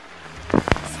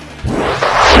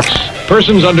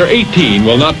Persons under 18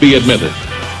 will not be admitted.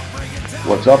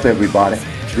 What's up, everybody?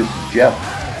 This is Jeff.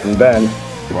 And Ben.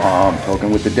 From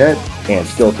Toking with the Dead. And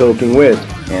Still Toking With.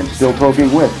 And Still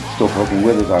Toking With. Still Toking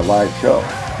With is our live show.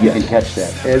 Yes. You can catch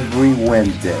that every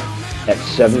Wednesday. At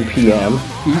 7 p.m.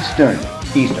 Eastern.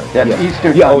 That's Eastern time.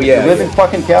 Yeah, If you live in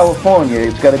fucking California,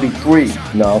 it's got to be 3.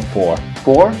 No, 4.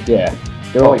 4? Yeah.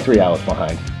 They're only 3 hours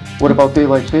behind. What about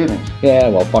daylight savings? Yeah,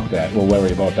 well, fuck that. We'll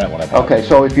worry about that one. Okay,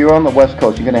 so if you're on the West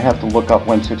Coast, you're going to have to look up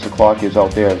when 6 o'clock is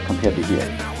out there compared to here.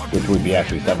 Which would be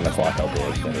actually 7 o'clock out there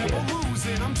instead of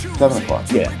here. 7 o'clock?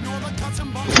 Yeah.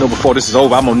 Before this is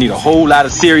over, I'm going to need a whole lot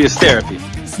of serious therapy.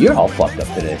 You're all fucked up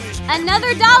today. Another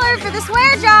 $1 for the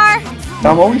swear jar.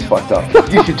 I'm always fucked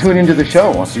up. You should tune into the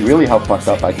show and see really how fucked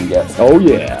up I can get. Oh,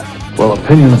 yeah. Well,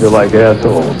 opinions are like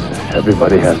assholes.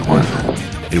 Everybody has one.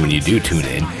 And when you do tune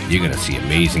in, you're going to see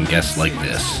amazing guests like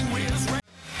this.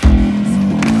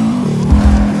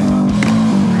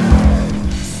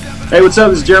 Hey, what's up?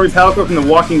 This is Jeremy Palco from The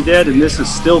Walking Dead, and this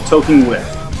is Still Toking With.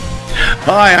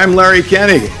 Hi, I'm Larry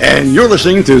Kenny, and you're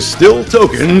listening to Still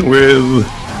Toking With...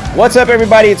 What's up,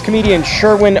 everybody? It's comedian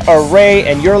Sherwin Array,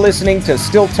 and you're listening to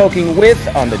Still Toking With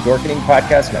on the Dorkening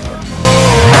Podcast Network.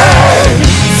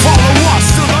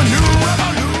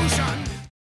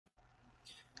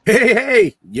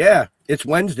 Hey, yeah, it's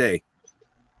Wednesday.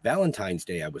 Valentine's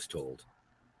Day, I was told.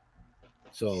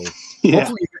 So yeah.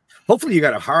 hopefully you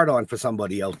got a hard on for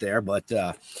somebody out there, but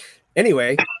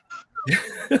anyway,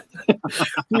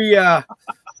 we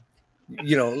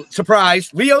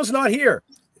surprise, Leo's not here.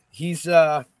 He's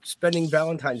spending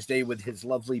Valentine's Day with his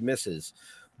lovely missus,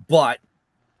 but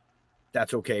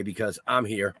that's okay because I'm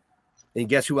here. And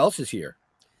guess who else is here?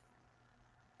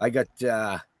 I got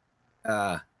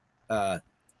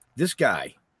this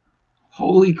guy.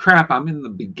 Holy crap, I'm in the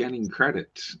beginning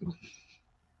credits.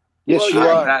 Yes, you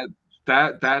are.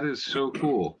 That is so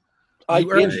cool. I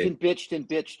bitched and bitched and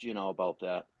bitched, about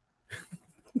that.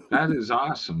 That is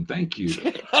awesome. Thank you.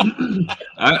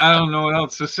 I don't know what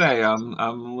else to say. I'm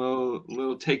a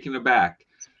little taken aback.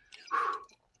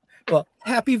 Well,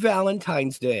 happy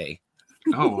Valentine's Day.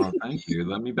 Oh, well, thank you.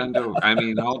 Let me bend over.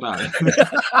 Hold on.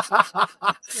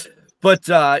 But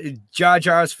Jar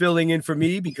Jar's filling in for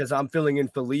me because I'm filling in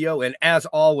for Leo. And as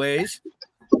always,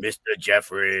 Mr.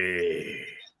 Jeffrey.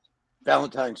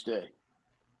 Valentine's Day.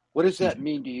 What does that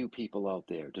mean to you people out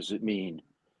there? Does it mean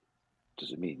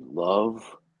love?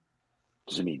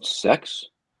 Does it mean sex?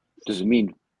 Does it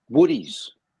mean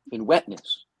woodies and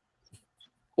wetness?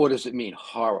 Or does it mean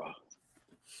horror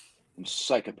and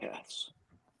psychopaths?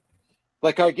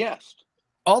 Like our guest.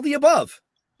 All the above.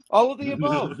 All of the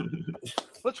above.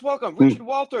 Let's welcome Richard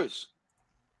Walters.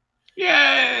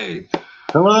 Yay!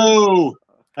 Hello.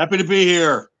 Happy to be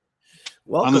here.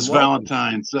 Welcome, on this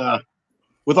Valentine's.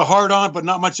 With a heart on, but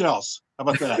not much else. How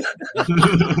about that?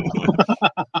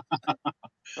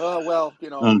 Oh, well, I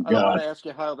don't want to ask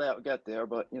you how that got there,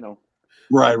 but,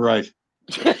 Right.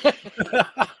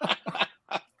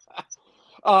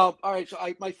 All right, so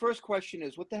my first question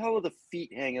is, what the hell are the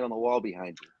feet hanging on the wall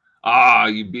behind you?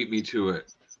 You beat me to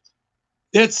it.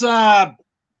 It's,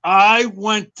 I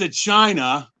went to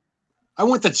China.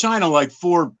 Like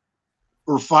 4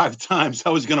 or 5 times. I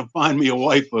was going to find me a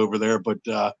wife over there, but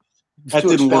that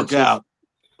didn't work out.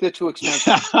 They're too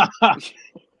expensive.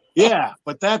 Yeah,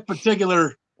 but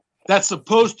that's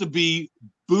supposed to be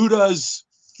Buddha's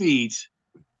feet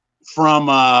from,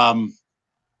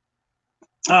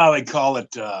 they call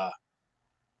it,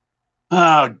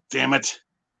 oh, damn it.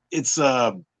 It's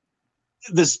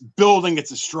this building,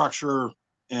 it's a structure,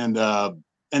 and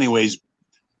anyways,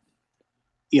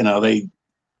 they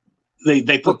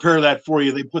prepare that for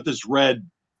you. They put this red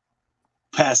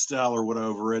pastel or whatever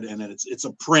over it, and then it's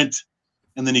a print,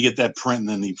 and then you get that print, and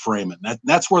then you frame it.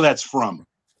 That's where that's from.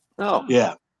 Oh,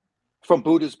 yeah, from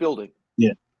Buddha's building.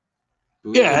 Yeah,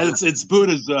 it's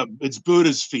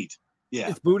Buddha's feet. Yeah,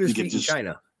 it's Buddha's feet in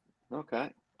China.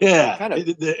 Okay. Yeah,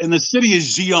 and the city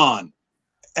is Xi'an,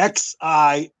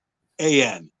 Xian,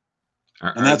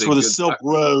 and that's where the Silk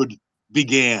Road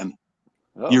began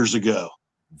years ago.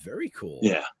 Very cool.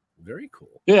 Yeah. Very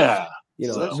cool. Yeah.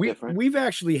 We've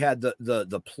actually had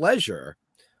the pleasure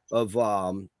of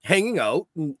hanging out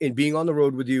and being on the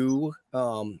road with you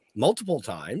multiple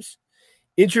times,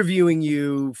 interviewing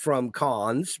you from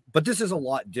cons, but this is a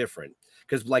lot different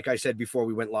because, like I said before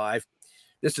we went live,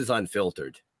 this is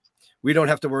unfiltered. We don't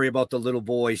have to worry about the little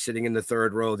boy sitting in the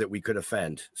third row that we could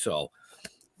offend. So,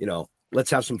 let's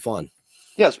have some fun.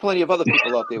 Yeah, there's plenty of other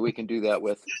people out there we can do that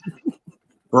with.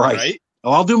 Right.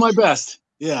 Well, I'll do my best.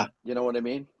 Yeah. You know what I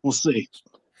mean? We'll see.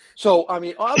 So,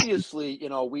 obviously,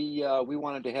 we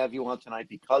wanted to have you on tonight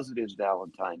because it is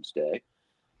Valentine's Day.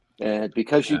 And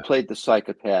because you Yeah. played the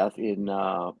psychopath in,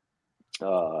 one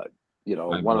of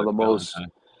the most,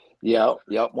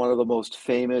 one of the most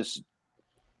famous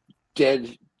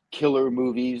dead killer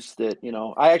movies that,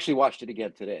 I actually watched it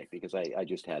again today because I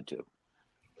just had to.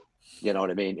 You know what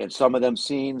I mean? And some of them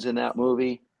scenes in that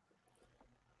movie,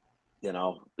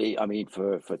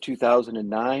 for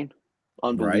 2009,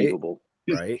 unbelievable.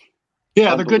 Right.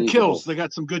 Yeah, they're good Unbelievable. kills. They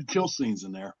got some good kill scenes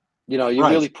in there. You Right.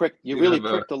 really pricked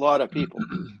a lot of people.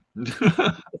 And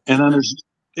then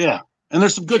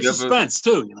there's some good suspense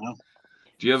too,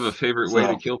 Do you have a favorite way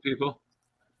to kill people?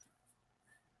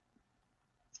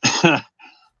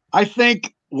 I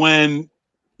think when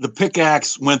the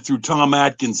pickaxe went through Tom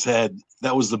Atkins' head,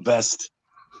 that was the best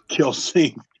kill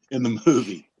scene in the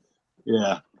movie.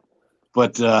 Yeah.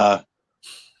 But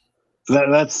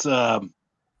that's I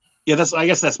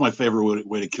guess that's my favorite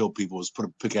way to kill people is put a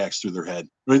pickaxe through their head.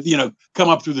 Come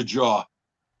up through the jaw.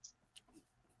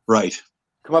 Right.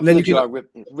 Come up to the jaw,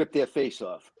 rip their face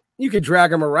off. You could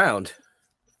drag them around.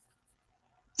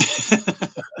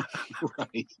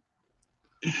 Right.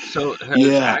 So has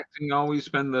acting always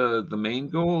been the main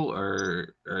goal,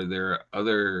 or are there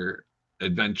other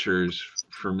adventures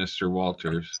for Mr.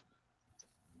 Walters?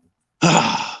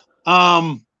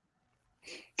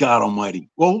 God almighty.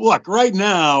 Well, look, right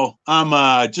now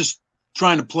I'm just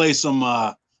trying to play some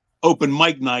open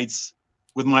mic nights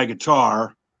with my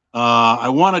guitar. I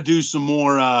want to do some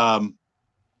more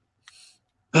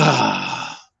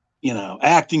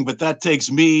acting, but that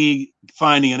takes me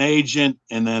finding an agent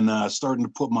and then starting to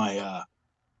put my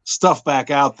stuff back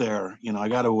out there. I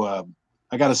got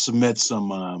to submit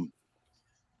some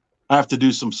I have to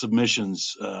do some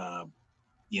submissions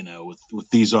with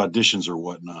these auditions or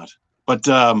whatnot. But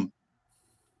How much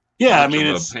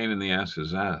it's a pain in the ass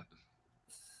is that?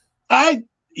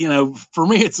 for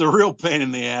me it's a real pain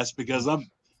in the ass because I'm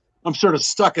sort of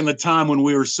stuck in the time when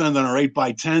we were sending our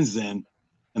 8x10s in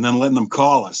and then letting them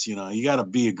call us. You got to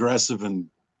be aggressive and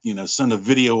send a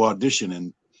video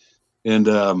audition and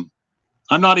I'm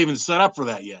not even set up for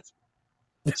that yet.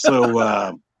 So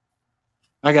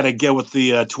I got to get with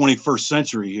the 21st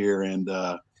century here and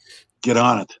get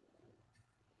on it.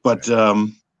 But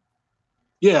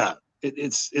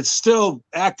it's still,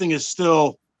 acting is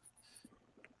still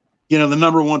the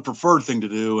number one preferred thing to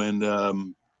do,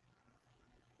 and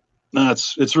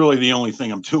it's really the only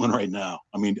thing I'm doing right now.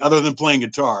 I mean, other than playing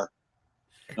guitar.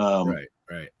 Right.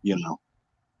 Yeah.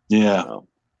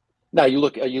 Now, are you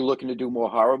looking to do more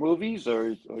horror movies,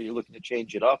 or are you looking to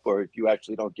change it up, or you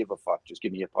actually don't give a fuck? Just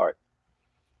give me a part.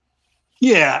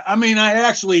 Yeah, I mean, I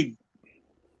actually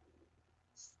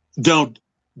don't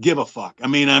give a fuck. I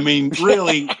mean,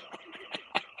 really,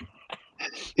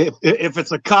 if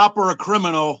it's a cop or a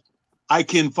criminal, I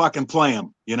can fucking play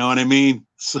him. You know what I mean?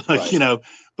 So, Right.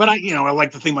 but I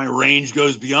like to think my range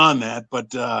goes beyond that.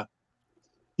 But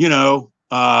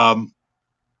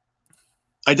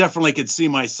I definitely could see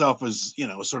myself as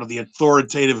sort of the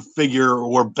authoritative figure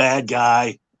or bad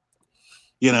guy.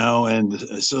 And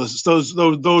so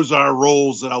those are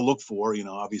roles that I'll look for.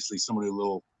 Obviously somebody a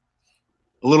little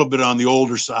bit on the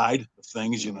older side of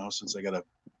things. Since I gotta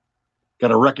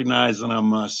recognize that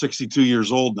I'm 62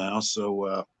 years old now.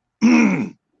 So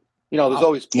there's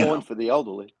always porn for the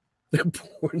elderly.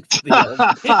 Porn for the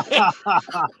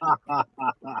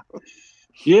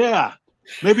elderly. Yeah,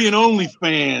 maybe an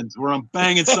OnlyFans where I'm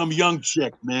banging some young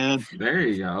chick, man. There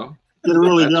you go. Get it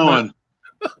really going.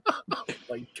 Oh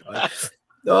my God.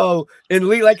 Oh, and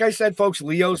Lee, like I said, folks,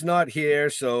 Leo's not here,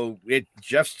 so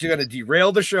Jeff's gonna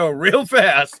derail the show real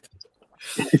fast.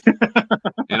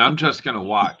 And I'm just gonna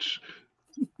watch.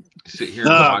 Sit here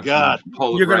and watch. God.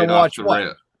 Pull it You're gonna right watch off the what?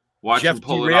 rail. Watch Jeff him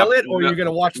pull derail it, it, or you're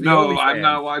gonna watch the No, OnlyFans? I'm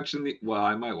not watching the. Well,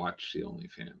 I might watch the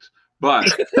OnlyFans, but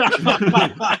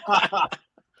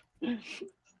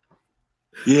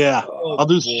yeah, Oh, I'll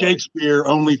do boy. Shakespeare,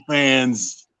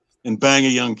 OnlyFans, and bang a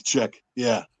young chick.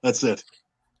 Yeah, that's it.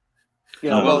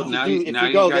 well, If now you you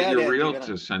go got that your end, reel you're gonna-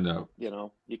 to send out.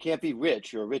 you can't be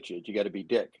rich or Richard. You got to be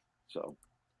Dick. So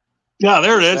Yeah,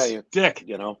 there it Just is. saying. Dick.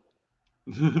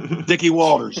 Dick Dickie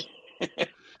Walters.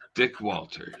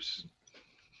 Walters.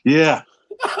 Yeah.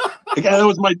 That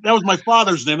was my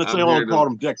father's name. That's why I always called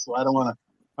him Dick. So I don't want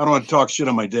to talk shit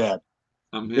on my dad.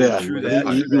 I'm here. Yeah, True to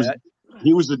that.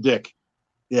 he was a dick.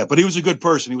 Yeah, but he was a good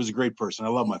person. He was a great person. I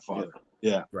love my father.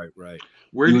 Yeah. Right.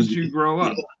 Where did you grow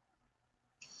up?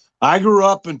 I grew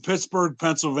up in Pittsburgh,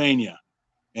 Pennsylvania.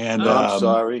 And I'm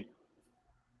sorry.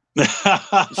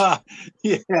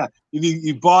 yeah,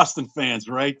 you Boston fans,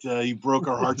 right? You broke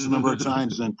our hearts a number of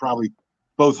times, and probably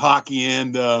both hockey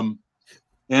and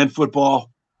football.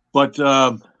 But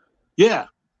yeah,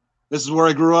 this is where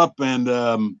I grew up, and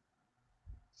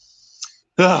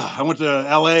I went to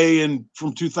LA and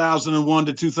from 2001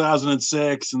 to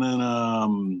 2006. And then,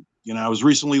 I was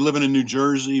recently living in New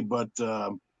Jersey, but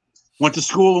went to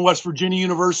school in West Virginia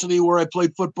University where I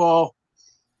played football.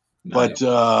 Nice. But,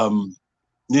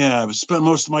 I spent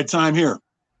most of my time here.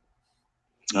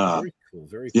 Very cool.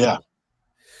 Very cool. Yeah.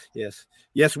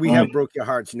 Yes, we have broke your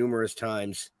hearts numerous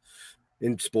times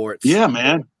in sports. Yeah,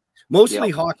 man. Mostly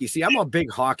hockey. See, I'm a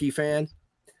big hockey fan.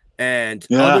 And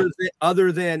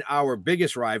other than our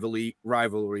biggest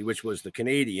rivalry, which was the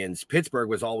Canadiens, Pittsburgh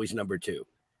was always number 2.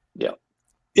 Yeah.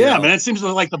 Yeah, man. It seems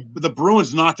like the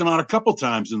Bruins knocked them out a couple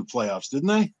times in the playoffs, didn't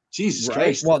they? Jesus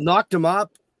Christ. Well, knocked them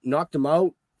out,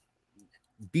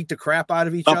 beat the crap out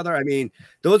of each other. I mean,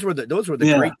 those were the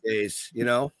great days,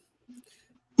 Yeah.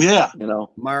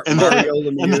 Mario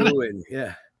Lemieux and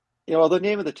yeah. Well, the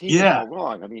name of the team is all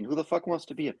wrong. I mean, who the fuck wants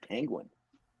to be a penguin?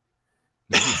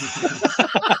 A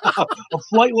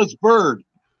flightless bird.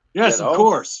 Yes, of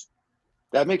course.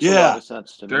 That makes a lot of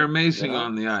sense to me. They're amazing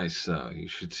on the ice, though. You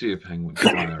should see a penguin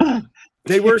fly around.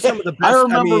 They were some of the best. I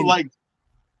remember,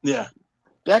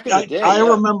 back in the day. I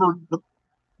remember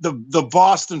the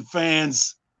Boston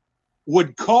fans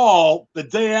would call the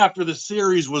day after the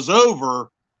series was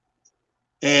over,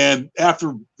 and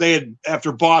after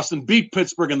Boston beat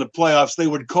Pittsburgh in the playoffs, they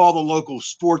would call the local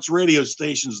sports radio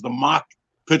stations to mock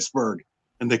Pittsburgh,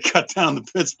 and they cut down the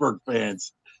Pittsburgh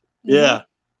fans. Mm-hmm. Yeah,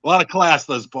 a lot of class,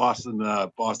 those Boston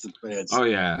fans. Oh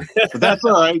yeah, but that's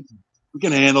all right. We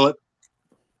can handle it.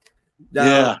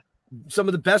 Some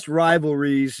of the best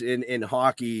rivalries in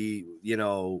hockey,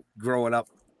 growing up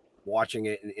watching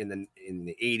it in the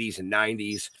 80s and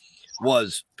 90s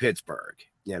was Pittsburgh.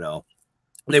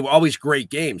 They were always great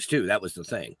games too. That was the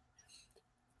thing.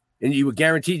 And you were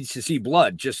guaranteed to see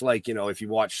blood, just like, if you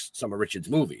watch some of Richard's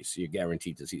movies, you're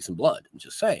guaranteed to see some blood. I'm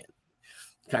just saying.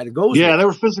 Kind of goes. Yeah, they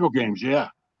were physical games. Yeah.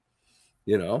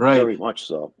 Right. Very much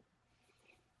so.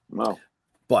 Wow.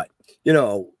 But,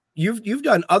 you've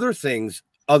done other things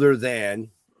other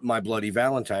than My Bloody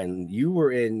Valentine. You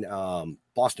were in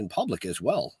Boston Public as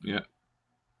well. Yeah.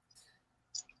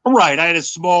 Right. I had a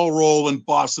small role in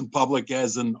Boston Public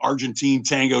as an Argentine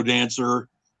tango dancer.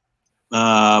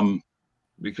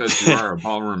 Because you are a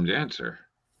ballroom dancer.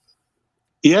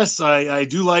 Yes, I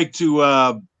do like to.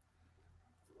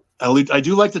 I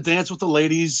do like to dance with the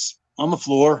ladies on the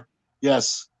floor.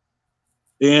 Yes,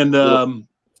 and little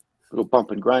bump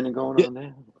and grinding going on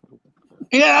there.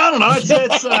 Yeah, I don't know. It's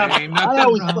I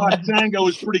always thought tango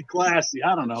was pretty classy.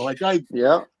 I don't know. I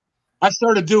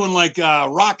started doing like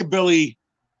rockabilly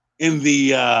in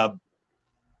the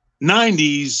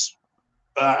 90s.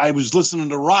 I was listening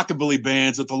to rockabilly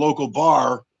bands at the local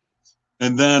bar,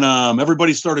 and then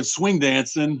everybody started swing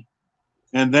dancing,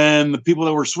 and then the people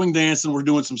that were swing dancing were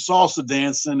doing some salsa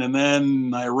dancing, and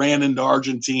then I ran into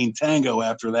Argentine tango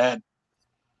after that,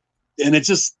 and it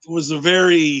just was a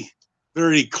very,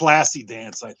 very classy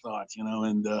dance, I thought,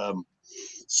 and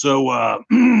so I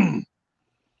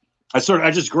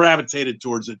just gravitated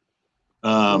towards it.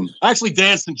 I actually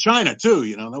danced in China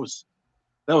too,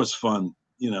 that was fun.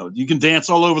 You can dance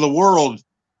all over the world.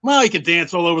 Well, you can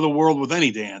dance all over the world with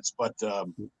any dance, but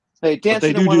hey,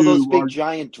 dancing in one of those big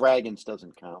giant dragons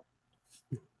doesn't count.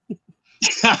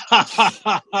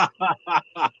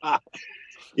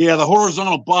 Yeah, the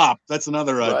horizontal bop. That's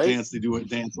another dance they do.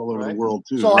 Dance all over the world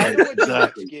too. So I know what your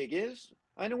next gig is.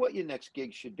 I know what your next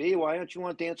gig should be. Why don't you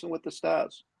want Dancing with the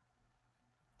Stars?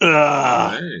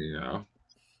 There you go.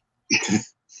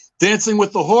 Dancing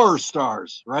with the Horror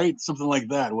Stars, right? Something like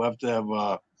that. We'll have to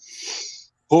have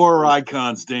horror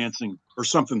icons dancing or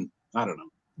something. I don't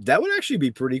know. That would actually be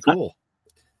pretty cool.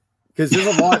 Because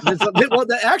there's a lot.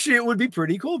 Actually, it would be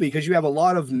pretty cool because you have a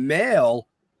lot of male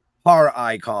horror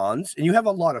icons and you have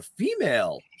a lot of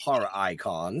female horror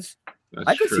icons.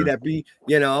 I could see that be,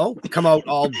 come out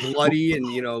all bloody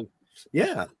and,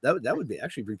 yeah, that would be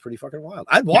actually be pretty fucking wild.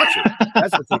 I'd watch it.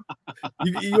 That's the thing.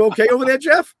 You okay over there,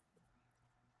 Jeff?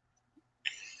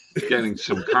 Getting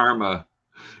some karma.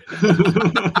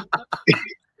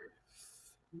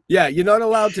 Yeah, you're not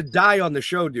allowed to die on the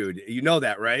show, dude. You know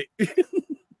that, right?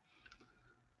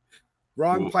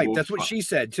 Wrong pipe. That's what she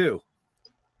said, too.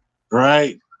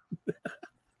 Right.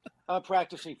 I'm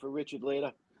practicing for Richard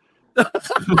later.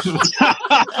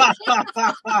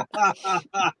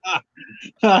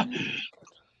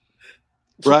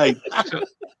 Right.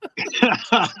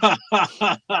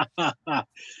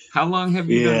 How long have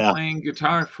you been playing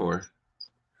guitar for?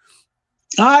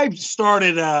 I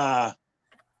started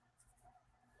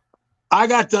I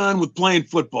got done with playing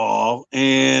football,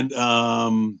 and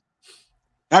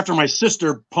after my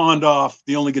sister pawned off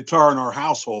the only guitar in our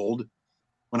household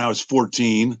when I was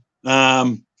 14,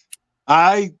 I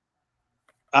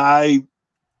I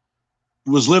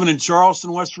was living in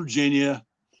Charleston, West Virginia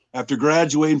after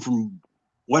graduating from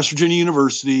West Virginia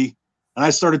University, and I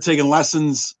started taking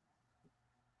lessons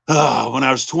when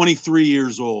I was 23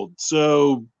 years old.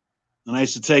 So, and I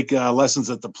used to take lessons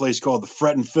at the place called the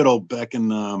Fret and Fiddle back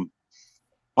in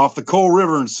off the Coal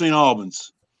River in St.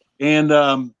 Albans. And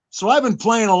so I've been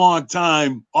playing a long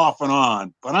time off and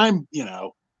on, but I'm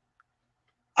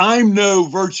no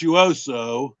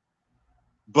virtuoso,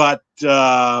 but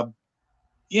I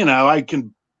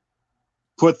can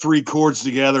put 3 chords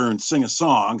together and sing a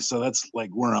song. So that's like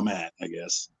where I'm at, I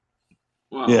guess.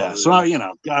 Well, Yeah. So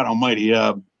God Almighty,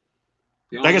 I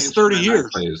guess 30 years.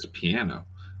 I play is the piano,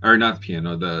 or not the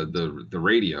piano, the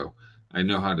radio. I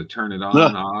know how to turn it on,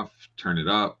 off, turn it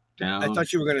up, down. I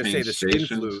thought you were going to say the skin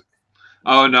flute.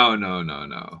 Oh no! I'm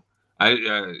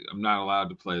not allowed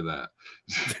to play that.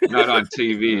 Not on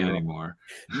TV anymore.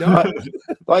 No,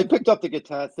 I picked up the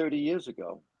guitar 30 years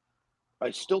ago. I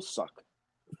still suck.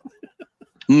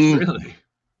 Really?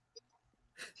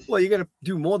 Well, you got to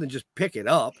do more than just pick it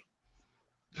up.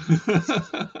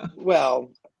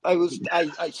 Well,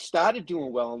 I started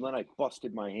doing well, and then I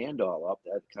busted my hand all up.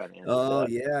 That kind of. Oh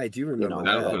yeah, I do remember.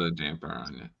 That'll put a damper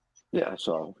on you. Yeah,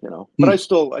 so but I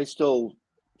still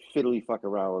fiddly fuck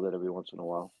around with it every once in a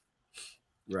while.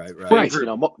 Right.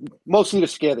 Mostly to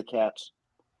scare the cats.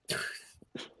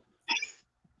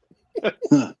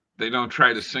 They don't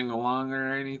try to sing along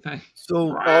or anything.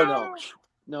 So,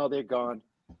 no, they're gone.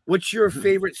 What's your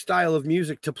favorite style of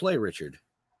music to play, Richard?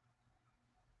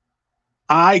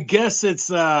 I guess it's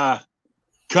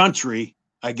country.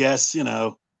 I guess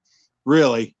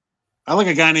really. I like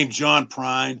a guy named John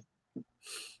Prine.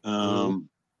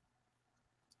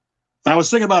 I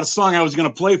was thinking about a song I was going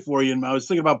to play for you, and I was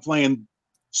thinking about playing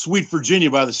 "Sweet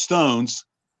Virginia" by the Stones.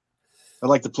 I'd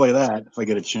like to play that if I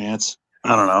get a chance.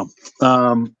 I don't know,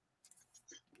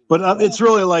 but it's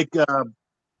really like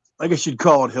I guess you'd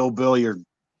call it hillbilly or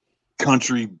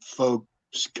country folk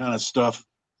kind of stuff.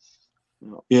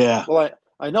 Yeah. Well,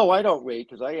 I know I don't rate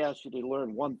because I asked you to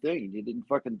learn one thing and you didn't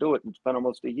fucking do it and spent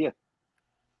almost a year.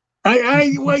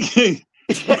 I like.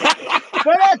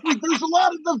 But actually, there's a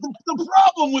lot of the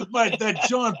problem with that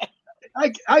John.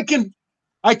 I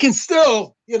can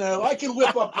still, I can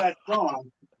whip up that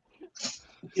song.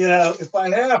 If I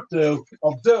have to,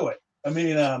 I'll do it. I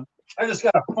mean, I just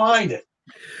gotta find it.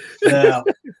 Yeah.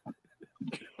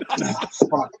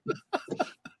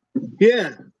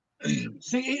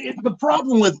 See, the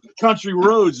problem with country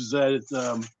roads is that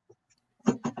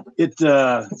it's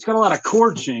got a lot of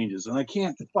chord changes, and I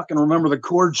can't fucking remember the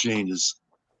chord changes.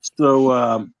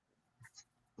 So,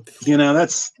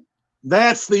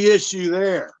 that's the issue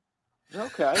there.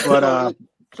 Okay. But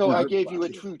so I gave you a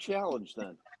true challenge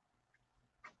then.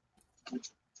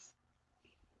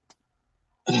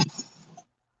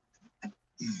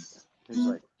 He's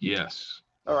like, yes.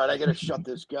 All right, I got to shut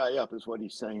this guy up, is what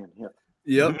he's saying.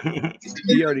 Yep.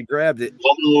 He already grabbed it.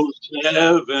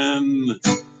 107,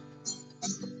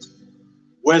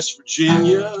 West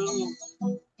Virginia.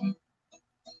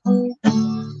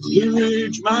 Blue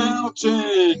Ridge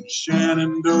Mountain,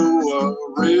 Shenandoah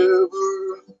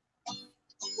River.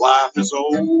 Life is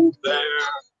old there,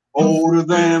 older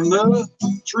than the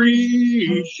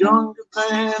trees, younger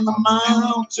than the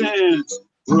mountains,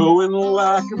 growing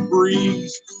like a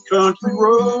breeze. Country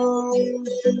road,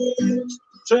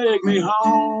 take me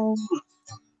home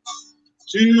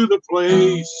to the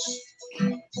place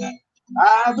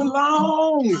I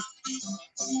belong.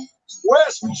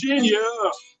 West Virginia,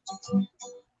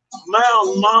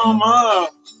 Mountain Mama,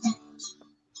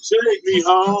 take me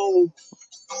home.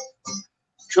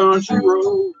 Country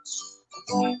roads,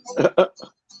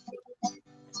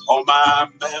 all my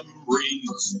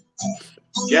memories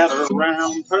gather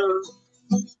around her.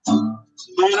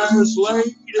 Manners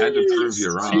lady, had to prove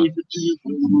you're wrong. To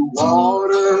blue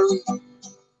water,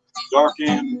 dark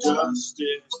and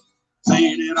dusty,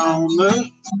 painted on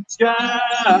the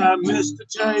sky. Missed the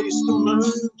taste of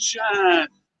moonshine,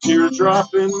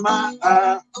 teardrop in my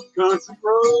eye. Country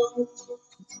roads,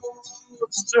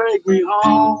 take me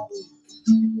home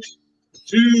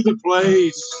to the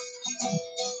place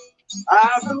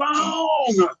I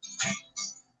belong.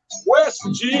 West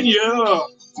Virginia,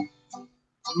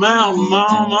 Mountain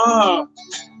Mama,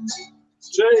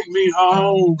 take me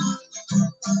home.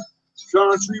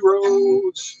 Country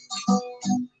roads,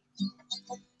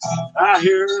 I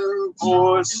hear a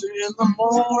voice in the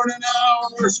morning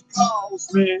hours, she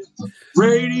calls me.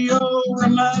 Radio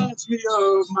reminds me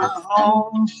of my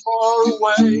home far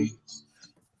away.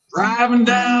 Driving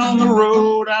down the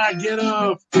road, I get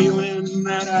a feeling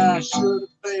that I should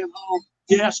have been home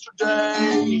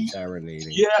Yesterday,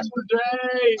 Serenading.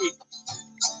 yesterday,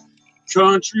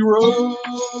 country roads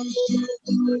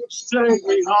take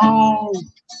me home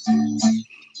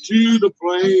to the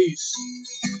place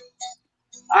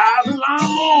I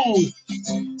belong.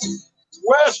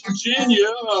 West Virginia,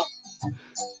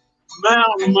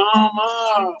 Mountain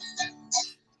Mama,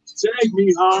 take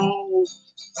me home.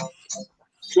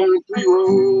 Country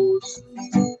roads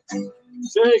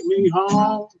take me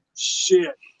home.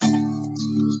 Shit.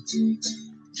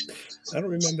 I don't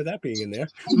remember that being in there.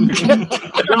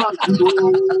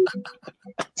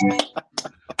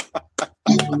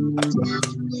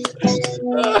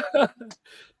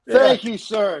 Thank you,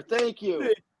 sir. Thank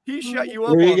you. He shut you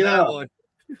up There you on that go. one.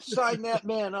 Sign that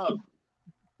man up.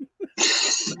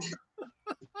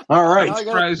 All right. Now I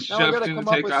Surprised now I Chef gotta didn't come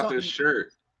up take with off something. his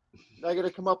shirt. I got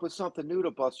to come up with something new to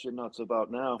bust your nuts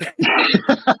about now.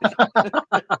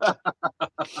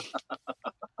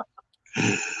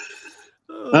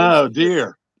 Oh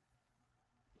dear.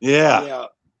 Yeah. Yeah.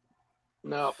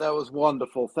 No, that was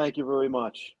wonderful. Thank you very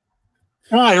much.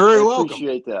 Hi, you're very I welcome.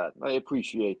 appreciate that. I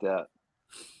appreciate that.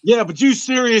 Yeah, but you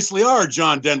seriously are a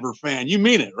John Denver fan. You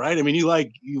mean it, right? I mean, you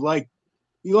like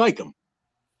him.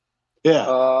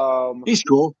 Yeah. He's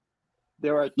cool.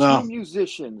 There are No. two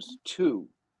musicians,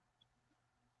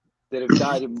 that have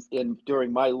died in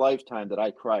during my lifetime that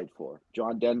I cried for.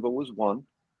 John Denver was one.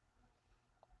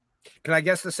 Can I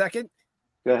guess the second?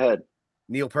 Go ahead.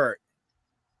 Neil Peart.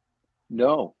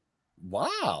 No.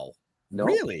 Wow. No.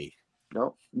 Really?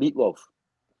 No. Meatloaf.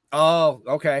 Oh,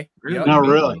 okay. Really? Yep. No,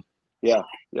 really. Yeah.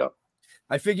 Yeah.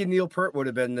 I figured Neil Peart would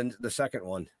have been the second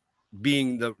one,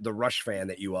 being the Rush fan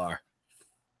that you are.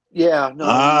 Yeah. No.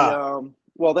 Ah.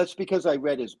 Well, that's because I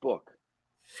read his book.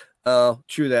 Oh,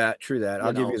 true that. True that.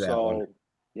 I'll give you that so, one.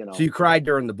 You know. So you cried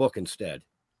during the book instead.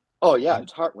 Oh yeah,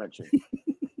 it's heart wrenching.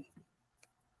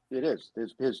 It is.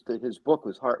 His book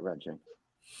was heart wrenching.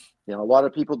 You know, a lot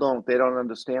of people don't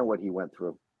understand what he went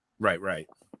through. Right.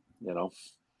 You know.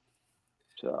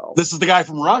 So This is the guy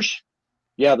from Rush?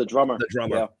 yeah, the drummer. The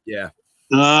drummer. Yeah.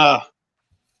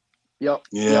 Yep.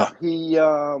 Yeah.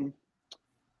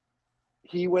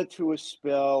 He went through a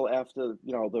spell after,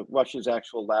 the Rush's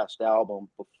actual last album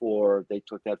before they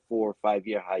took that 4 or 5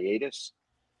 year hiatus.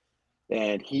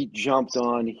 And he jumped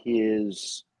on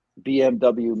his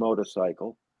BMW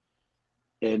motorcycle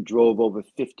and drove over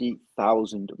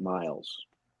 50,000 miles.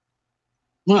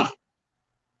 Huh.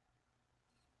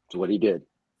 That's what he did.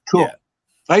 Cool. Yeah.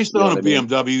 I used to You know own a what I mean?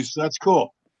 BMW, so that's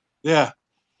cool. Yeah.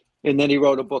 And then he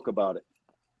wrote a book about it.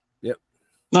 Yep.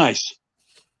 Nice.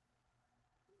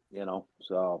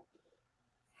 So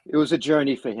it was a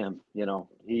journey for him.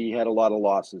 He had a lot of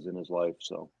losses in his life.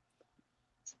 So,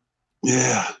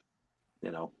 Yeah.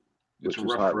 It's which a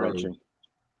was rough heart road. wrenching.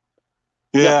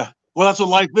 Yeah. Well, that's what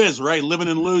life is, right? Living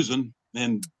and losing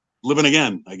and living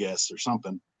again, I guess, or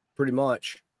something. Pretty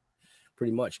much.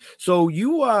 So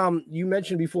you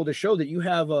mentioned before the show that you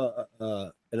have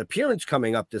an appearance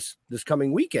coming up this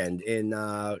coming weekend in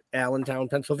Allentown,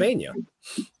 Pennsylvania.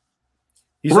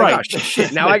 He's Right. like, oh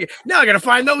shit! Now I got to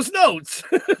find those notes.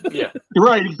 Yeah.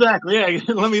 Right. Exactly. Yeah.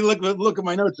 Let me look at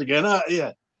my notes again.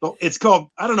 Yeah. So it's called,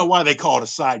 I don't know why they call it a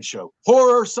sideshow.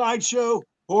 Horror sideshow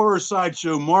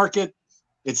market.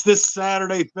 It's this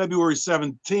Saturday, February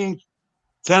 17th,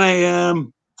 10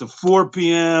 a.m. to 4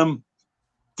 p.m.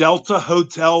 Delta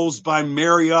Hotels by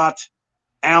Marriott,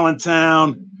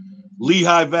 Allentown,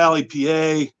 Lehigh Valley,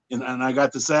 PA. And I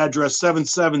got this address,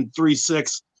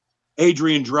 7736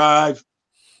 Adrian Drive,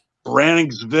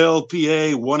 Branningsville,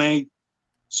 PA,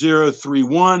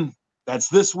 18031. That's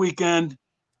this weekend.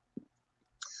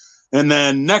 And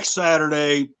then next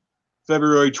Saturday,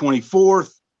 February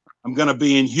 24th, I'm going to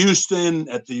be in Houston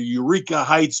at the Eureka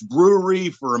Heights Brewery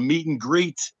for a meet and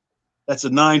greet. That's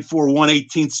at 941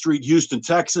 18th Street, Houston,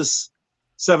 Texas,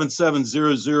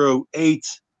 77008.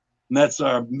 And that's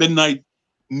our midnight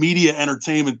media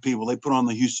entertainment people. They put on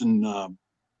the Houston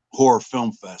Horror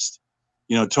Film Fest.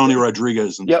 Tony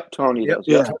Rodriguez. Yep, Tony does.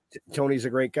 Yeah. Tony's a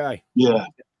great guy. Yeah.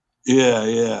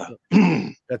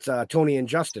 That's Tony and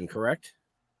Justin, correct?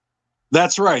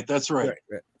 That's right. Right.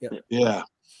 Yeah.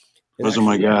 Those are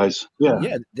my guys.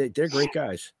 Yeah. They're great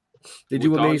guys. They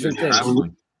do amazing things.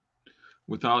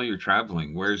 With all your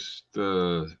traveling, where's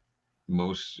the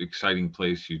most exciting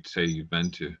place you'd say you've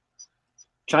been to?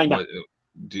 China.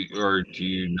 Do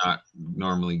you not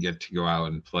normally get to go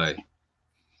out and play?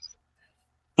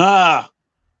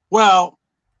 Well,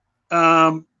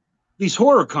 these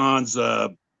horror cons, I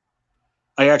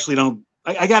actually don't.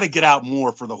 I got to get out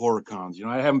more for the horror cons.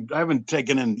 I haven't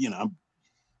taken in.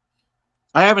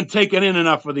 I haven't taken in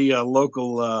enough of the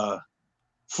local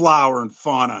flora and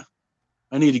fauna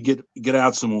I need to get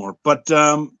out some more. But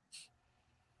man,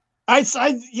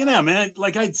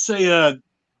 like I'd say,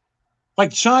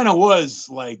 like China was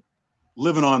like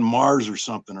living on Mars or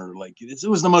something, or like it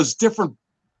was the most different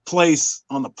place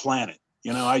on the planet.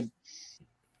 I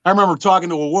remember talking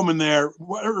to a woman there,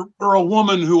 or a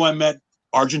woman who I met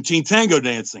Argentine tango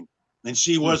dancing, and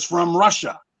she was from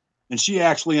Russia, and she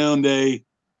actually owned a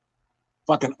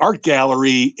fucking art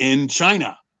gallery in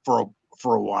China for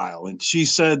a while, and she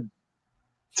said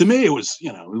to me, it was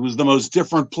the most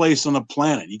different place on the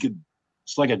planet.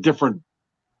 It's like a different.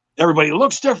 Everybody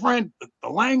looks different. The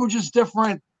language is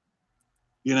different.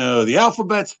 The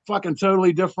alphabet's fucking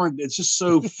totally different. It's just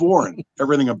so foreign,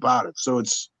 everything about it. So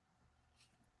it's,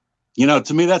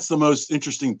 to me, that's the most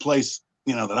interesting place,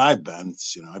 that I've been.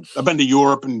 It's, I've been to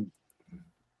Europe and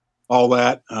all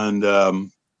that. And, but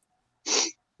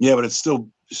it's still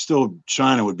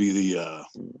China would be the,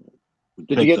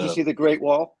 Did you get to see the Great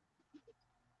Wall?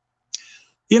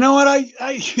 You know what?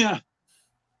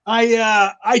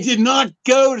 I did not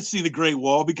go to see the Great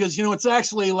Wall because, it's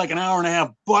actually like an hour and a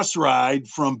half bus ride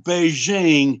from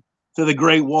Beijing to the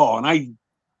Great Wall. And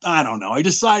I don't know. I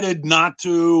decided not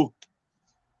to.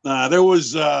 There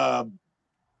was,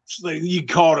 you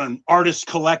call it an artist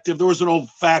collective. There was an old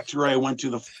factory I went to,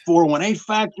 the 418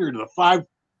 factory, to the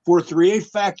 5438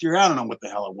 factory. I don't know what the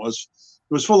hell it was.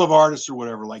 It was full of artists or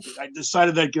whatever. Like I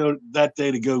decided that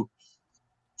day to go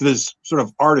to this sort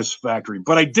of artist factory.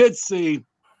 But I did see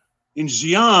in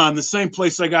Xi'an, the same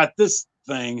place I got this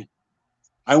thing,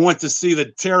 I went to see the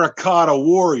Terracotta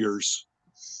Warriors.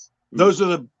 Those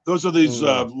are these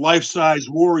life-size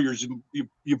warriors.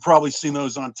 You've probably seen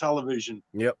those on television.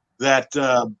 Yep.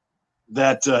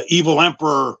 That evil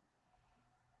emperor,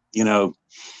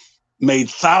 made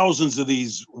thousands of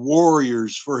these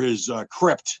warriors for his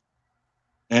crypt,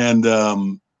 and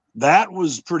that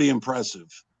was pretty impressive.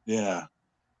 Yeah.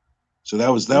 So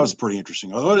that was pretty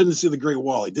interesting. Although I didn't see the Great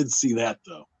Wall, I did see that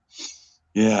though.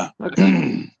 Yeah.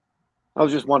 Okay. I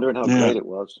was just wondering how great it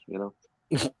was.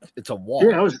 It's a wall.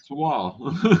 Yeah, it's a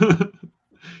wall. I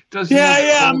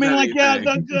mean, like,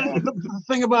 the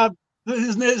thing about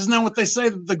isn't that what they say?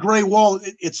 The Great Wall,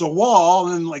 it's a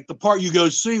wall, and like the part you go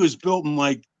see was built in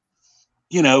like,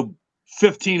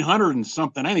 1500 and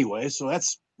something anyway. So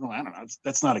that's, I don't know,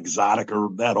 that's not exotic or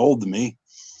that old to me.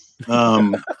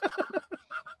 I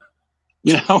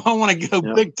want to go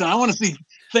big time. I want to see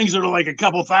things that are like a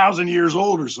couple thousand years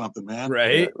old or something, man.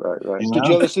 Right. Did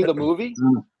you ever see the movie?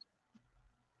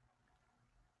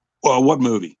 Well, what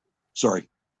movie? Sorry.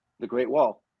 The Great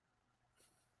Wall.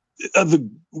 Who's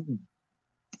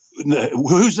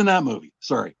in that movie?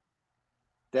 Sorry.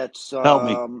 That's help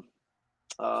me.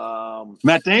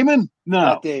 Matt Damon? No.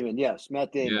 Matt Damon. Yes,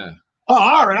 Matt Damon. Yeah. Oh,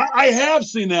 all right. I have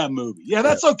seen that movie. Yeah,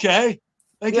 that's okay.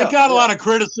 It got a lot of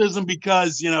criticism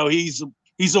because he's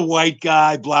a white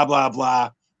guy, blah blah blah.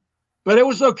 But it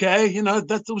was okay. It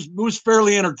was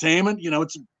fairly entertainment.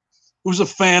 It was a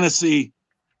fantasy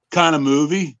kind of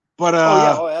movie. But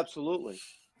absolutely.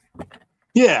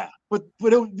 Yeah, but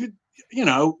it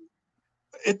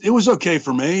was okay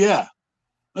for me. Yeah,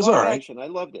 that's all right. Action. I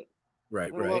loved it.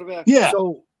 Right. Yeah.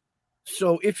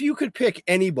 So if you could pick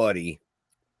anybody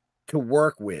to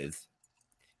work with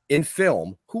in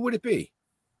film, who would it be,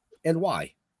 and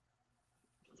why?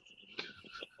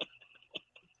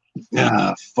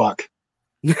 Fuck.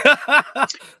 That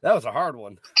was a hard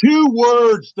one. 2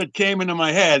 words that came into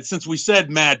my head since we said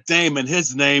Matt Damon.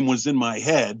 His name was in my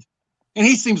head, and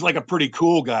he seems like a pretty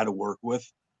cool guy to work with.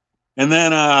 And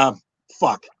then,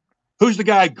 fuck, who's the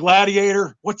guy?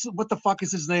 Gladiator. What the fuck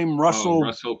is his name?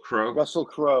 Russell Crowe. Russell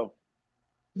Crowe.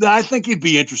 I think he'd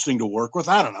be interesting to work with.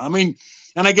 I don't know. I mean,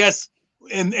 and I guess,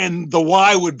 and the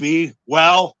why would be,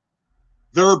 well,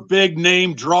 they're big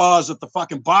name draws at the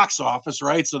fucking box office,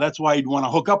 right? So that's why you'd want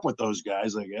to hook up with those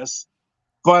guys, I guess.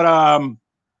 But I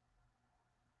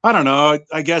don't know.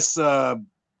 I guess they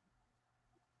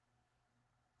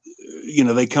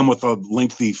come with a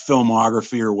lengthy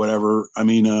filmography or whatever. I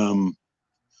mean, I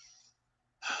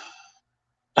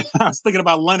was thinking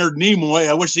about Leonard Nimoy.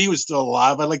 I wish he was still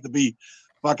alive. I'd like to be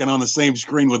fucking on the same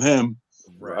screen with him.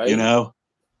 Right.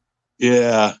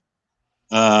 Yeah.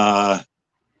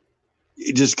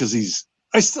 Just because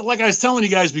I still, like I was telling you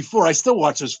guys before, I still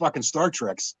watch those fucking Star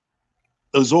Treks,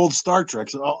 those old Star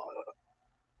Treks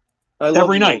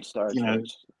every night. Star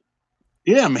Treks.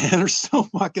 Yeah, man, they're so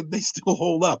fucking, they still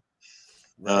hold up.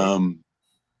 Right.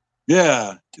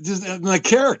 Yeah, just the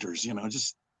characters,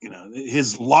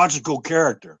 his logical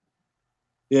character.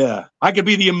 Yeah, I could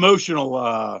be the emotional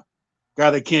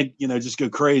guy that can't, just go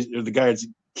crazy, or the guy that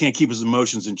can't keep his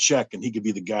emotions in check, and he could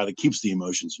be the guy that keeps the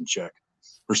emotions in check.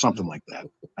 Or something like that.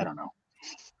 I don't know.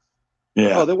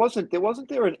 Yeah. Oh, there wasn't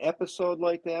there an episode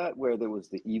like that where there was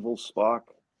the evil Spock,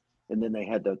 and then they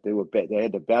had to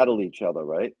battle each other,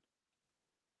 right?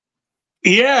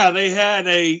 Yeah, they had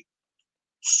a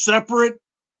separate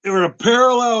or a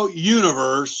parallel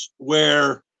universe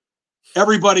where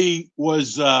everybody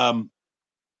was the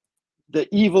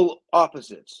evil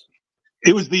opposites.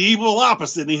 It was the evil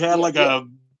opposite. He had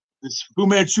this Fu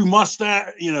Manchu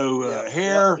mustache,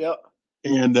 hair,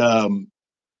 and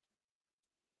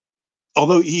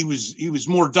although he was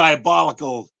more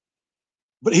diabolical,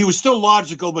 but he was still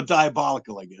logical but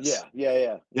diabolical, I guess.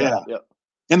 Yeah.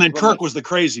 And then Kirk was the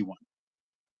crazy one.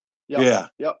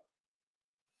 Yep.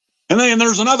 And then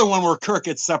there's another one where Kirk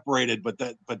gets separated, but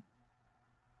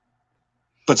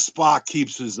Spock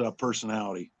keeps his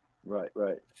personality. Right.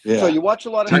 Yeah. So you watch a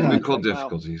lot of technical Star Trek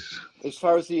difficulties. Now. As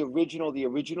far as the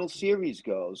original series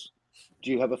goes, do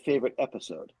you have a favorite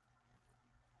episode?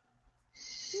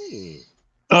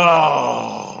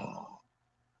 Oh.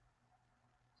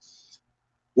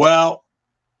 Well,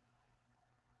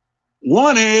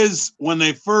 one is when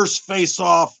they first face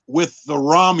off with the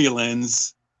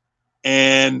Romulans,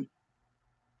 and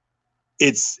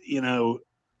it's,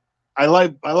 I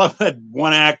love that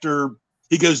one actor.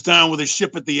 He goes down with his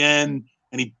ship at the end,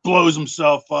 and he blows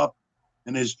himself up.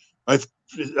 And I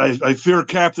fear,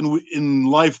 Captain, in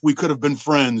life we could have been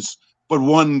friends, but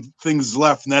one thing's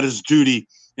left, and that is duty.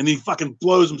 And he fucking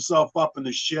blows himself up in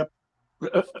the ship.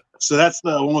 So that's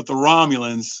the one with the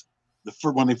Romulans,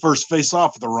 when they first face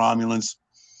off with the Romulans.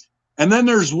 And then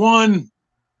there's one.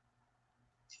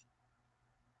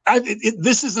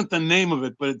 This isn't the name of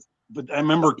it, but I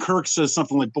remember Kirk says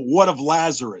something like, "But what of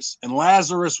Lazarus?" And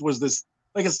Lazarus was this,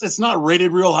 like, it's not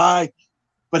rated real high,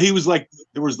 but he was like,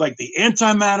 there was like the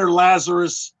antimatter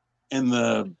Lazarus and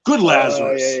the good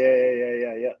Lazarus.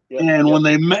 Yeah. And when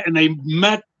they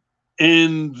met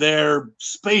in their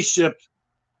spaceship,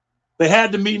 they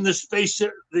had to meet in the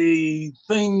spaceship, the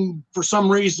thing, for some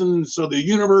reason. So the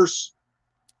universe,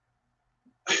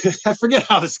 I forget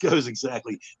how this goes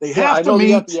exactly. They have to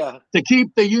meet to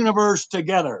keep the universe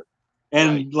together.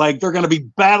 And they're going to be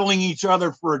battling each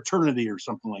other for eternity or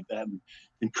something like that.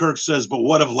 And Kirk says, "But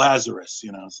what of Lazarus?"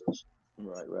 So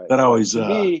right. That always. To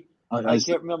me, I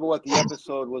can't remember what the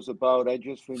episode was about. I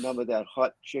just remember that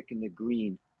hot chick in the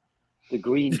green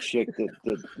chick that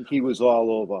he was all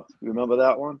over. You remember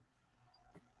that one?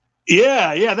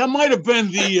 Yeah. That might have been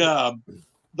the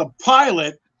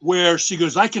pilot where she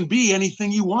goes, "I can be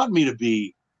anything you want me to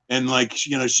be," and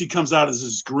she comes out as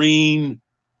this green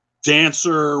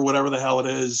dancer or whatever the hell it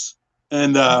is.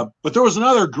 And but there was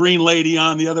another green lady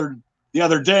on the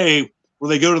other day where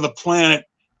they go to the planet,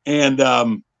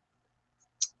 and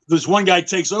this one guy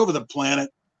takes over the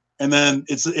planet, and then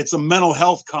it's a mental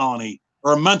health colony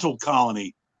or a mental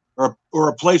colony or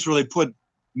a place where they put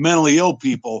mentally ill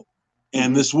people.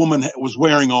 And this woman was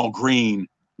wearing all green.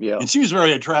 Yeah. And she was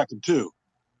very attractive too.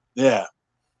 Yeah.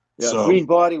 So, green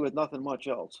body with nothing much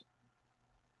else.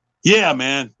 Yeah,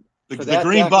 man. The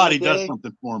green body does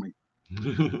something for me.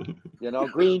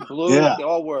 Green, blue, it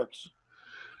all works.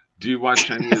 Do you watch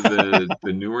any of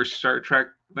the newer Star Trek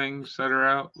things that are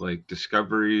out, like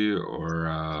Discovery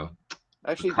or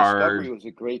Actually, Picard? Discovery was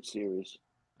a great series.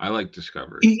 I like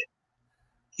Discovery.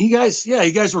 You guys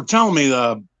were telling me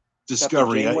the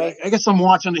Discovery. I guess I'm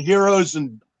watching the Heroes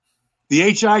and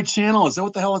the HI channel. Is that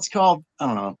what the hell it's called? I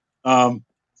don't know.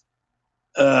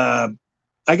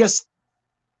 I guess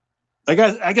I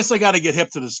got to get hip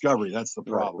to Discovery. That's the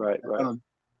problem. Right.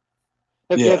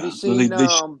 Have you seen?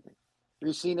 Have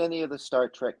you seen any of the Star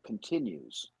Trek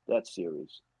Continues, that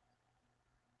series?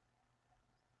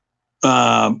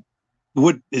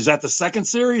 What is that? The second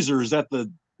series, or is that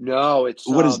the? No, it's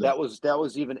what is that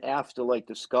was even after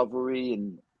Discovery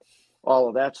and all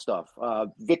of that stuff.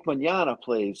 Vic Mignogna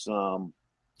plays the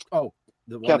one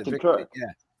Captain Kirk. Yeah,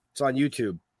 it's on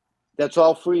YouTube. That's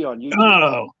all free on YouTube.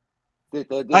 Oh.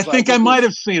 I think I might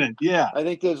have seen it. Yeah. I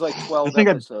think there's 12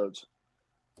 episodes.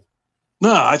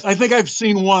 I think I've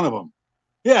seen one of them.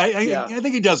 Yeah, I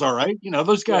think he does all right.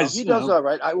 Those guys. He does all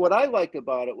right. What I liked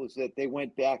about it was that they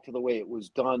went back to the way it was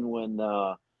done when,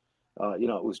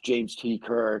 it was James T.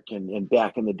 Kirk and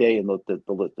back in the day in the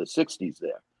 60s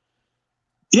there.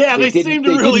 Yeah, they seem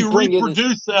to really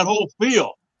reproduce that whole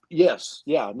feel. Yes,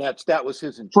 yeah, and that was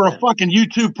his intent. For a fucking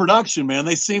YouTube production, man,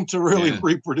 they seem to really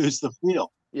reproduce the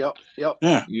feel. Yep.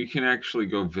 Yeah. You can actually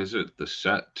go visit the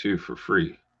set too for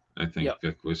free. I think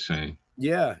Vic was saying.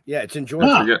 Yeah, it's in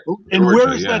Georgia. And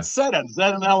where is that set at? Is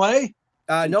that in LA?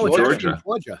 No, it's actually in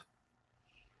Georgia.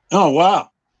 Oh wow.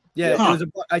 Yeah,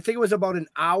 I think it was about an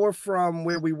hour from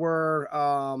where we were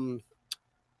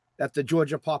at the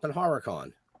Georgia Pop and Horror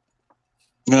Con.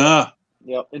 Yeah.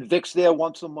 Yep. And Vic's there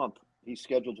once a month. He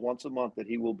schedules once a month that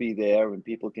he will be there, and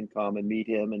people can come and meet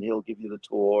him, and he'll give you the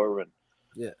tour. And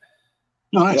Yeah.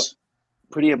 Nice. Yep.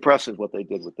 Pretty impressive what they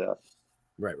did with that.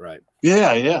 Right.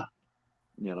 Yeah.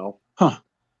 You know. Huh.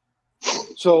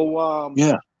 So,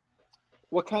 yeah.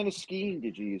 What kind of skiing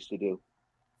did you used to do?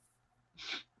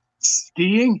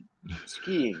 Skiing.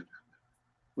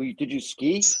 Did you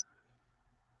ski?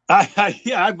 I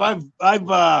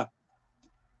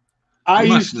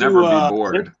You used must never to. be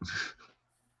bored.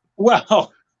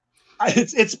 Well,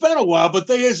 it's been a while, but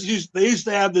they used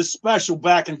to have this special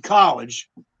back in college.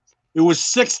 It was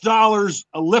 $6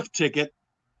 a lift ticket,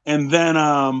 and then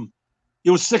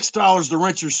it was $6 to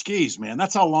rent your skis. Man,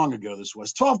 that's how long ago this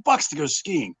was. $12 to go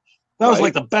skiing. That was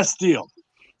like the best deal.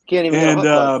 Can't even get a hook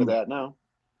ride for that now.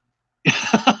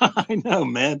 I know,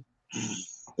 man.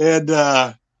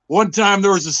 And one time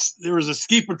there was a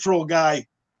ski patrol guy.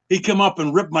 He come up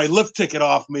and ripped my lift ticket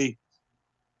off me.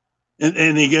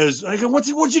 And he goes, I go, what'd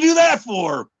you do that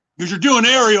for? Because you're doing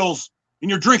aerials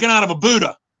and you're drinking out of a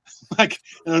Buddha. Like,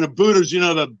 and a Buddha's,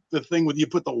 the thing with you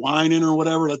put the wine in or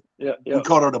whatever. Yeah. We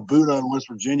called it a Buddha in West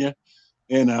Virginia.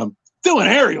 And doing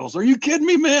aerials. Are you kidding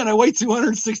me, man? I weigh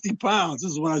 260 pounds.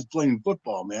 This is when I was playing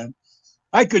football, man.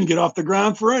 I couldn't get off the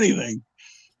ground for anything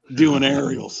doing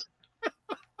aerials.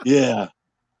 Yeah.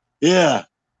 But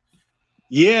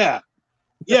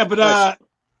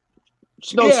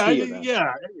snow skiing.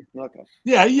 Yeah. Okay.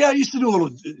 Yeah. I used to do a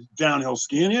little downhill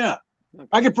skiing. Yeah. Okay.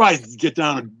 I could probably get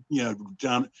down.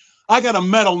 I got a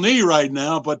metal knee right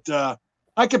now, but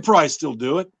I could probably still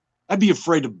do it. I'd be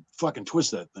afraid to fucking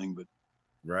twist that thing, but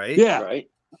right. Yeah. Right.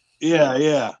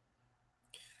 Yeah.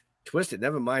 Twist it.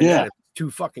 Never mind that. It's too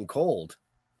fucking cold.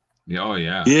 Oh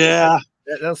yeah. Yeah.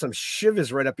 That's some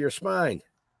shivers right up your spine.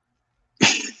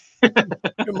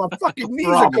 My fucking knees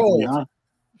Probably, are cold. Huh?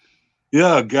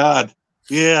 Yeah, God.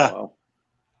 Yeah. Wow.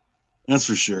 That's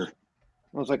for sure.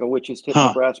 Sounds like a witch's tip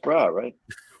and brass bra, right?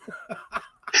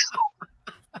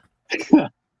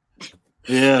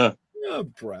 Yeah.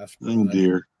 Brass bra. Oh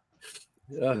dear.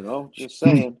 Just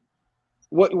saying.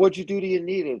 What'd you do to your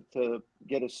knee to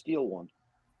get a steel one?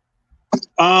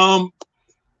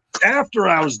 After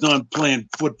I was done playing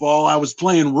football, I was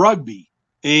playing rugby,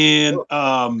 and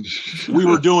we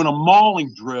were doing a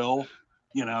mauling drill.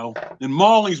 And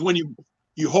mauling's when you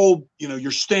hold,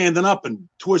 you're standing up and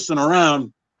twisting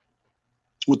around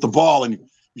with the ball, and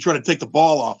you try to take the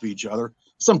ball off each other.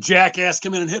 Some jackass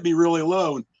came in and hit me really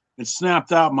low and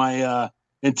snapped out my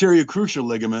anterior cruciate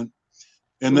ligament.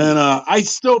 And then I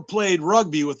still played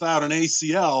rugby without an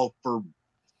ACL for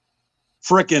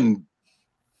frickin',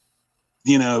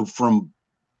 from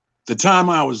the time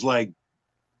I was like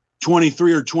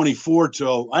 23 or 24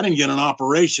 till I didn't get an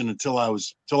operation until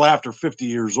after 50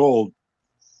 years old.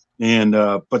 And,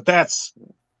 but that's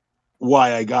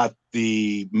why I got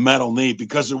the metal knee,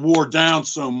 because it wore down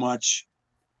so much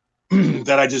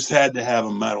that I just had to have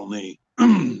a metal knee.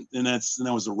 and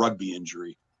that was a rugby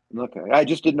injury. Okay. I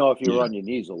just didn't know if you were on your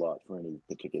knees a lot for any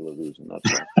particular reason.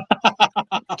 That's all.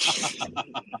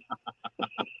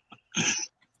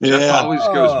 Jeff always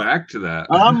goes back to that.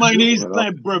 On my knees,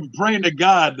 praying to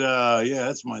God.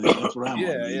 That's what I'm.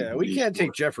 Yeah. We can't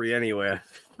take Jeffrey anywhere.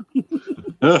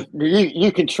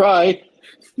 You can try.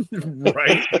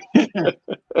 Right.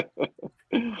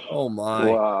 Oh my.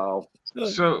 Wow.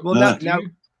 So now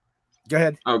go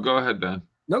ahead. Oh, go ahead, Ben.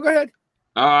 No, go ahead.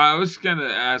 I was gonna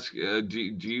ask, do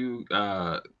you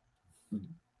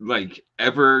like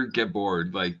ever get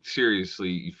bored, like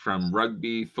seriously, from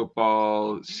rugby,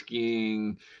 football,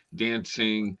 skiing,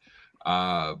 dancing,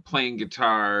 playing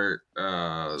guitar,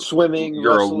 swimming,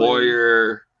 you're wrestling. A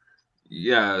lawyer,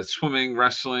 swimming,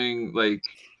 wrestling, like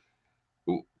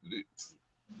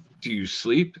do you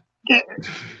sleep?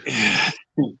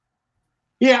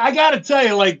 Yeah, I got to tell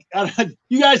you, like,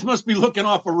 you guys must be looking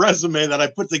off a resume that I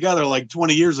put together like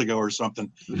 20 years ago or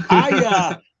something.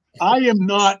 I am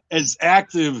not as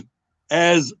active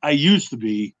as I used to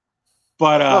be,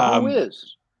 but who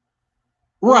is?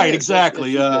 Right,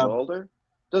 exactly. As you get older,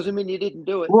 doesn't mean you didn't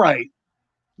do it. Right.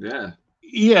 Yeah.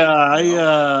 Yeah,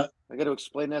 I got to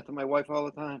explain that to my wife all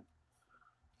the time.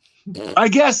 I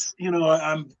guess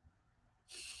I'm.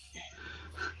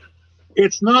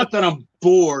 It's not that I'm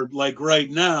bored like right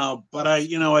now, but I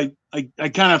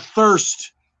kind of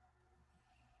thirst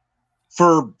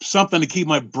for something to keep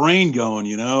my brain going.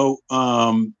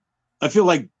 I feel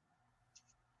like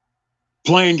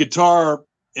playing guitar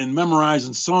and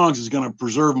memorizing songs is going to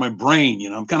preserve my brain.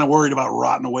 I'm kind of worried about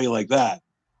rotting away like that.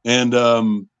 And,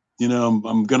 I'm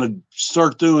going to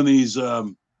start doing these,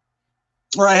 or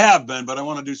I have been, but I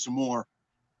want to do some more,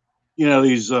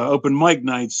 these open mic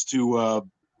nights to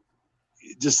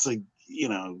just like,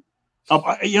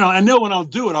 I know when I'll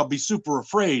do it, I'll be super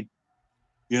afraid,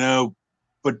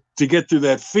 but to get through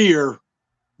that fear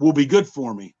will be good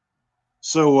for me.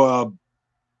 So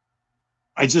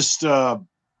I just, I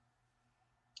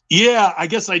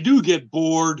guess I do get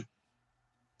bored,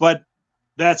 but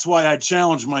that's why I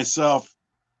challenge myself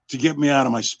to get me out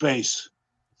of my space,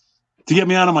 to get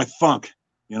me out of my funk,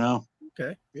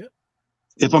 Okay. Yeah.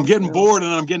 If I'm getting bored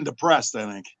and I'm getting depressed, I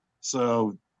think.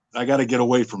 So I got to get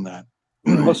away from that.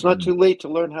 Well, it's not too late to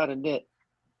learn how to knit.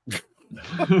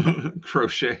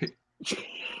 Crochet.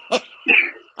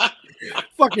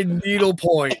 Fucking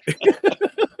needlepoint.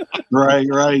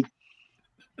 Right.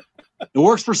 It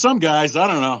works for some guys. I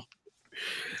don't know.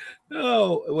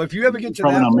 Oh, well, if you ever get to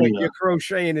Probably that not me, point, though. you're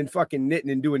crocheting and fucking knitting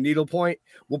and doing needlepoint,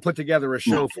 we'll put together a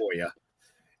show for you.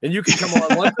 And you can come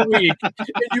on once a week and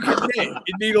you can knit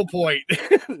and needlepoint.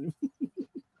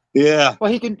 Yeah.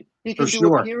 Well, he can do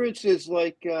sure. appearances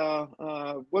like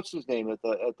what's his name at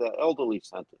the elderly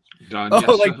centers. Don Oh,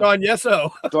 Yesso. like Don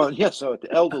Yesso. Don Yesso at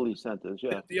the elderly centers.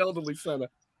 Yeah. The elderly center.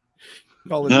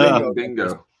 Call it Yeah.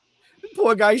 Bingo.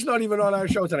 Poor guy, he's not even on our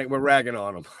show tonight. We're ragging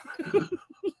on him.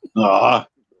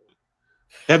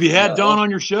 Have you had Don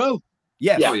on your show?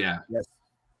 Yes. Oh yeah. Yes.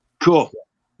 Cool.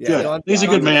 Yeah. Good. Don, He's a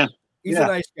good man. He's a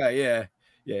nice guy. Yeah.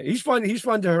 Yeah. He's fun. He's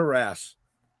fun to harass.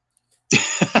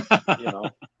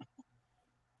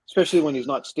 Especially when he's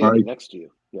not standing next to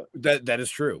you. Yeah. That is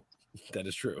true. That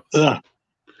is true.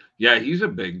 Yeah, he's a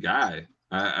big guy.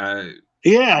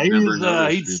 Yeah,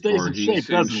 he stays in shape,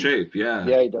 doesn't he? shape, yeah.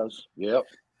 Yeah, he does. Yep.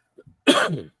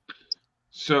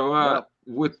 So,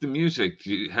 with the music,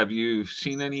 have you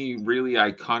seen any really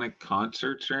iconic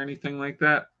concerts or anything like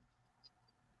that?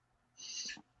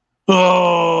 Oh,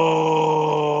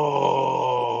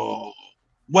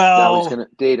 well. Now he's going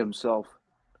to date himself.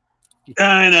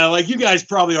 I know, like you guys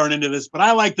probably aren't into this, but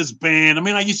I like this band. I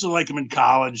mean, I used to like them in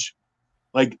college,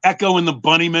 like Echo and the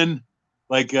Bunnymen.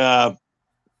 Like, I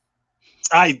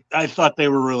thought they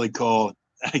were really cool,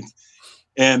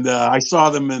 and I saw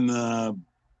them in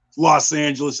Los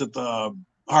Angeles at the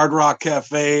Hard Rock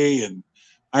Cafe, and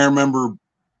I remember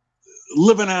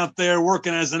living out there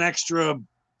working as an extra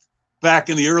back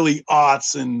in the early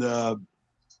aughts, and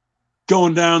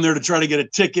going down there to try to get a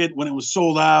ticket when it was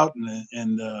sold out,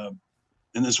 and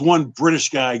this one British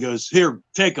guy goes, "Here,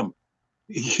 take them."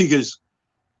 He goes,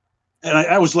 and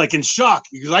I was like in shock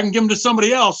because I can give them to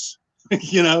somebody else,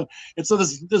 And so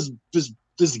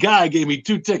this guy gave me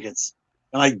 2 tickets,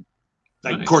 and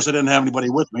Nice. of course I didn't have anybody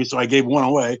with me, so I gave one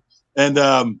away, and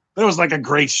it was like a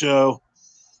great show,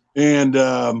 and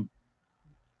I don't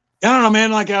know,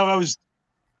 man. Like I was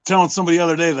telling somebody the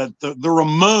other day that the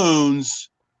Ramones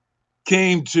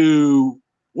came to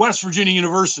West Virginia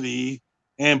University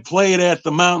and played at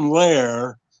the Mountain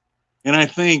Lair, and I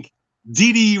think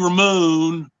Dee Dee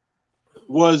Ramone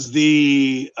was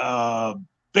the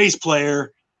bass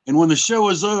player, and when the show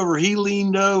was over, he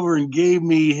leaned over and gave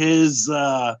me his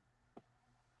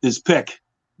pick.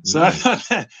 So Nice. I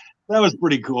thought that was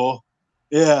pretty cool.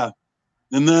 Yeah.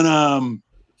 And then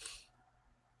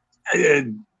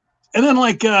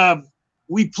like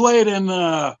we played in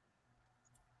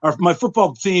my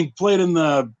football team played in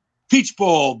the Peach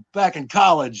Bowl back in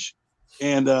college,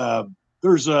 and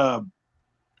there's a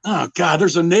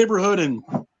neighborhood in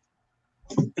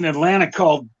Atlanta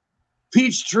called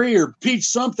Peachtree or Peach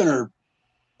something, or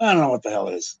I don't know what the hell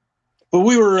it is, but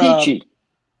we were Peachy.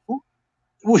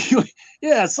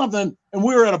 Something, and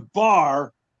we were at a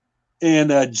bar,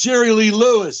 and Jerry Lee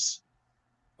Lewis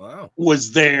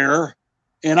was there,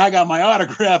 and I got my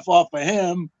autograph off of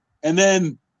him, and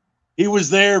then he was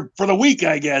there for the week,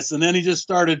 I guess, and then he just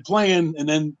started playing, and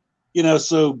then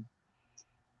so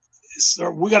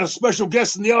we got a special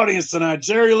guest in the audience tonight,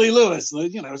 Jerry Lee Lewis.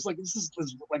 It's like this is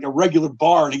like a regular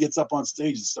bar, and he gets up on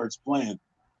stage and starts playing.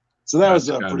 So that was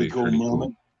a pretty cool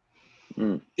moment.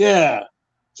 Yeah.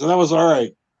 So that was all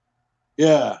right.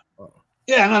 Yeah.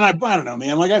 Yeah, and then I don't know,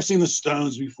 man. Like I've seen the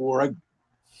Stones before.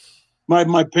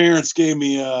 My parents gave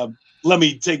me let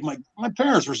me take my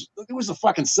parents were, it was the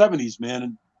fucking 70s, man,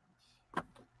 and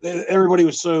everybody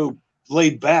was so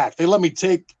laid back. They let me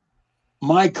take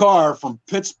my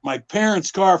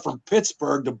parents' car from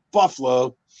Pittsburgh to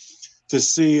Buffalo to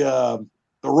see the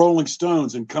Rolling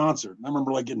Stones in concert. And I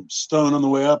remember like getting stoned on the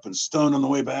way up and stoned on the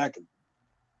way back. And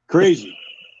crazy.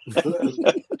 I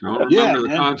don't remember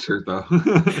the concert though.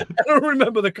 I don't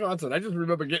remember the concert. I just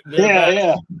remember getting there.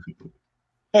 Yeah.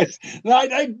 No,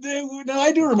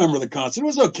 I do remember the concert. It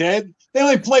was okay. They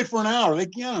only played for an hour. It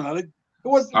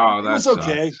was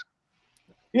okay. Sucks.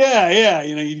 Yeah.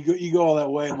 You go all that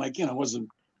way, and it wasn't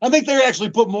I think they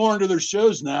actually put more into their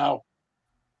shows now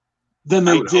than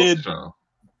I they would did hope so.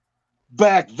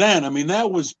 back then. I mean,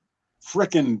 that was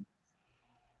frickin'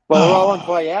 Well, they're all on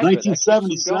Viagra.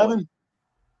 1977.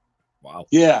 Wow.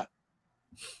 Yeah,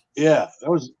 that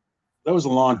was a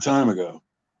long time ago.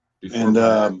 Before And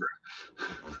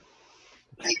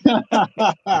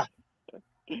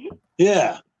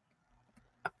yeah.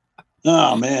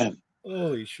 Oh man.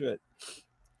 Holy shit.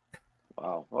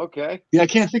 Wow. Okay. Yeah, I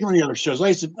can't think of any other shows. I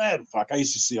used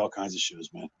to see all kinds of shows,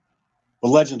 man. The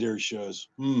legendary shows.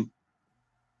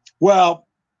 Well,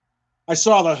 I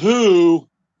saw the Who.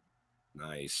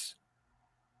 Nice.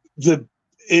 When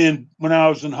I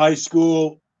was in high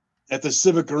school at the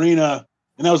Civic Arena,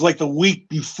 and that was like the week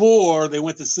before they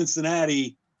went to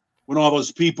Cincinnati, when all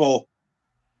those people,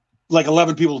 like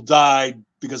 11 people, died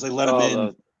because they let them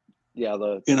in.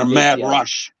 In a mad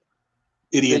rush.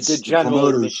 Idiots. They did general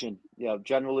admission. Yeah,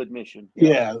 general admission.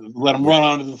 Yeah, let them run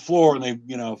onto the floor, and they,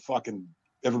 fucking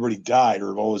everybody died,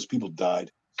 or all those people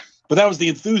died. But that was the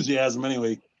enthusiasm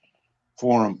anyway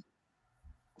for them.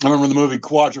 I remember the movie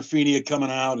Quadrophenia coming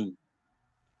out and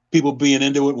people being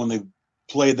into it when they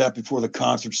played that before the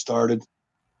concert started.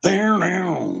 There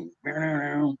now,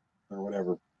 or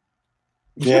whatever.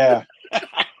 Yeah.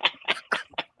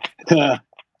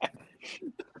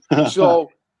 So,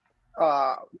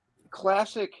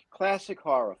 classic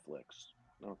horror flicks.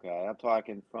 Okay, I'm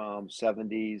talking from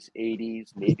 70s,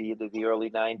 80s, maybe into the early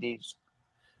 90s.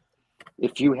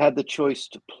 If you had the choice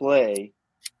to play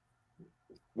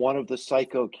one of the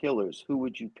psycho killers, who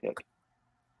would you pick?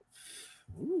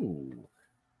 Ooh.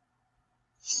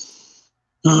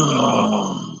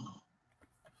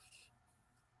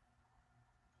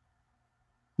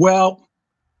 Well,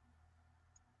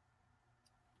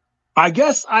 I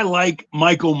guess I like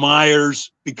Michael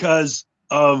Myers because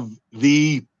of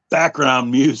the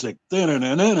background music. You know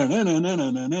what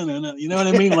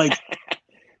I mean? Like,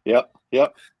 Yep.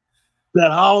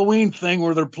 That Halloween thing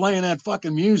where they're playing that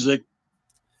fucking music,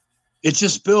 it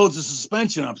just builds the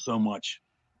suspension up so much.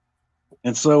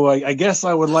 And so I guess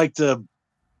I would like to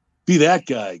be that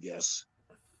guy, I guess.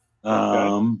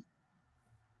 Okay.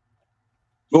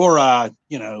 Or,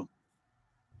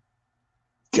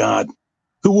 God,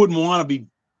 who wouldn't want to be,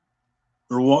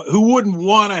 or who wouldn't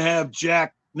want to have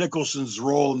Jack Nicholson's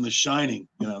role in The Shining?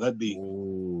 That'd be.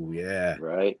 Oh, yeah.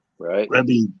 Right. That'd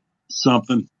be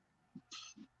something.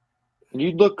 And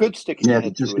you'd look good sticking your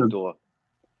head through a door.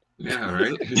 Yeah,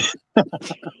 right?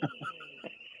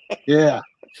 Yeah.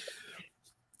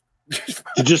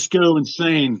 To just go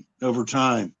insane over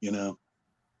time,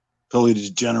 totally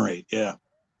degenerate. Yeah.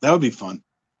 That would be fun.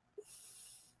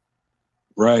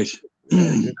 Right.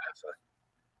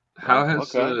 How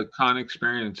has the con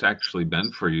experience actually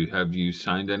been for you? Have you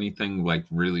signed anything like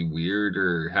really weird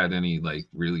or had any like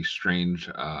really strange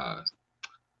fan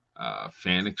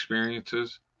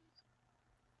experiences?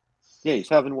 Yeah, he's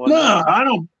having one. No, I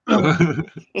don't.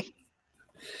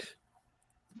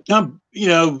 I'm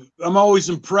always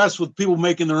impressed with people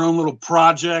making their own little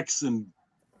projects, and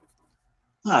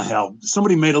hell,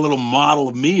 somebody made a little model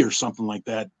of me or something like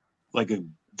that, like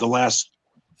the last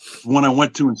one I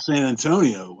went to in San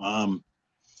Antonio,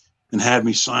 and had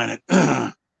me sign it.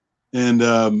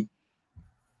 And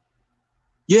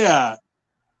yeah,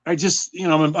 I just,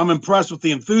 I'm impressed with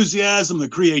the enthusiasm, the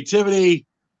creativity.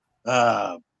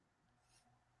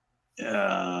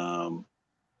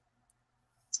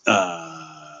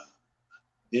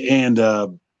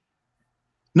 And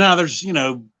now there's,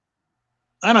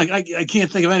 I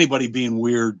can't think of anybody being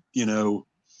weird, or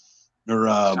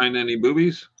sign any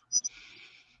boobies.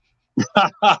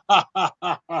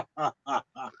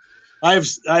 I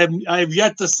have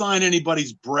yet to sign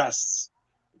anybody's breasts.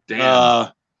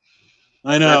 Damn.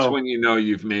 I know. That's when you know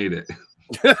you've made it.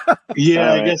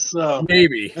 Yeah, I guess so.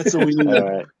 Maybe. That's what we need.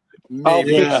 All right. I'll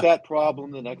fix that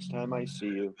problem the next time I see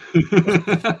you.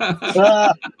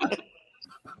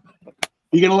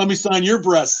 You gonna let me sign your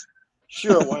breasts?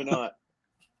 Sure, why not?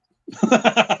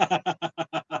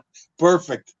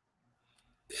 Perfect.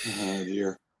 Oh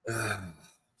dear.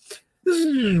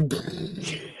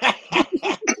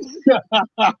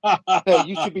 Hey,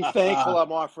 you should be thankful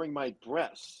I'm offering my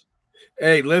breasts.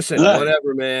 Hey, listen,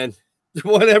 whatever, man.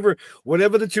 Whatever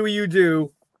the two of you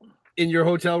do in your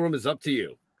hotel room is up to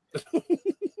you.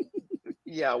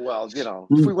 Yeah, well,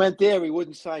 if we went there, he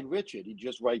wouldn't sign Richard. He'd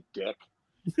just write Dick.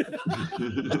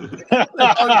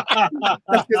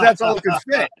 That's all it could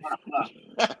fit.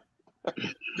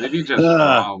 Maybe just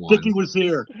draw one. Dickie was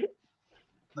here.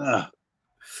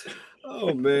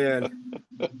 Oh man.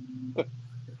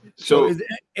 So is there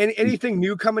anything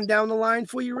new coming down the line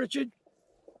for you, Richard?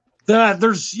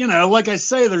 There's, like I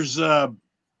say, there's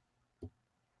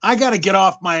I got to get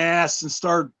off my ass and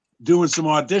start doing some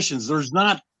auditions. There's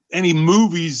not any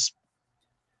movies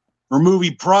or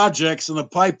movie projects in the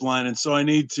pipeline, and so I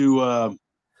need to.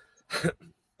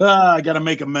 I got to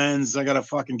make amends. I got to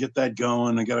fucking get that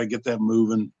going. I got to get that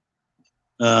moving.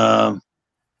 Nah,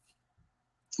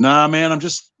 man, I'm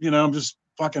just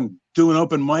fucking doing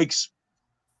open mics,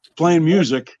 playing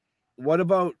music. What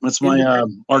about that's my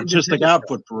artistic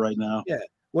output for right now? Yeah.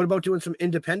 What about doing some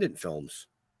independent films?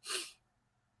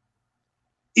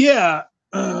 Yeah.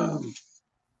 I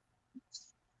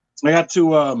got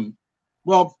to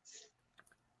well.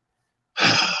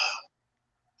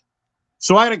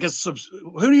 So I got to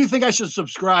who do you think I should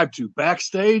subscribe to?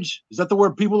 Backstage? Is that the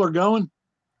where people are going?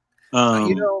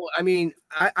 I mean,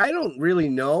 I don't really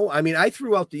know. I mean, I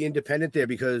threw out the independent there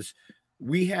because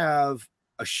we have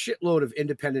a shitload of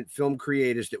independent film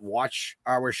creators that watch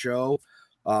our show,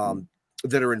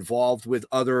 that are involved with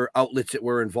other outlets that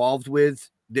we're involved with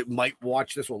that might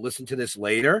watch this or listen to this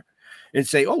later and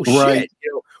say, oh, right.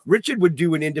 shit, Richard would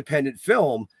do an independent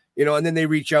film. And then they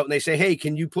reach out and they say, hey,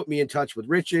 can you put me in touch with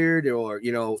Richard or,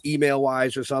 email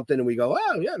wise or something? And we go,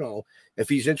 oh, if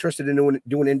he's interested in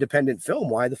doing independent film,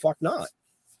 why the fuck not?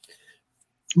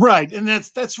 Right. And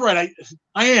that's right.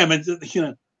 I am. And,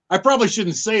 I probably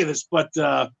shouldn't say this, but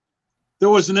there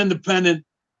was an independent,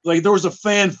 there was a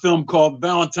fan film called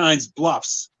Valentine's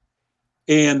Bluffs.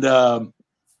 And,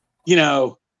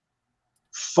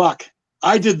 fuck,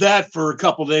 I did that for a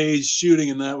couple days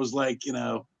shooting. And that was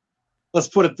let's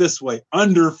put it this way,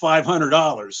 under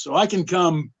 $500. So I can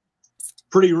come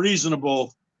pretty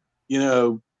reasonable,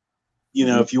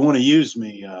 if you want to use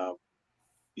me,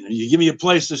 you give me a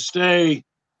place to stay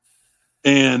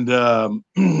and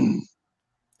 $100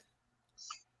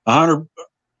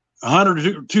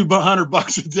 to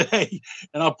 $200 a day,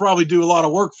 and I'll probably do a lot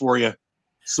of work for you.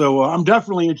 So I'm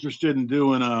definitely interested in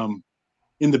doing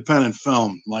independent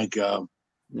film. And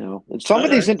some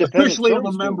of these independent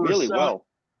films do really well.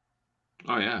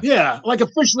 Oh yeah. Yeah,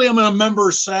 officially I'm a member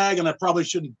of SAG, and I probably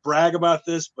shouldn't brag about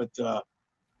this, but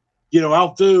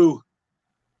I'll do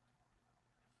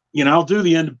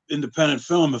the independent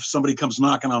film if somebody comes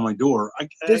knocking on my door.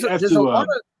 There's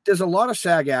a lot of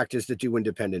SAG actors that do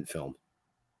independent film.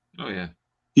 Oh yeah.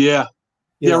 Yeah.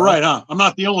 Right, huh? I'm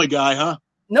not the only guy, huh?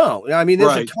 No, I mean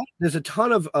there's a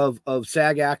ton of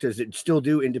SAG actors that still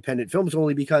do independent films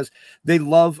only because they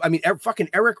love. I mean, fucking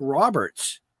Eric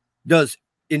Roberts does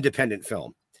independent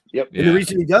film. Yep. And the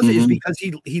reason he does it is because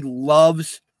he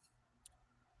loves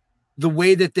the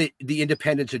way that the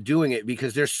independents are doing it,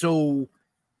 because they're so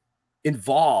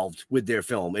involved with their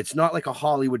film. It's not like a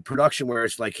Hollywood production where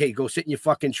it's like, hey, go sit in your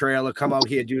fucking trailer, come out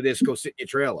here, do this, go sit in your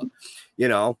trailer.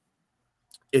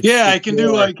 I can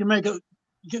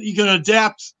you can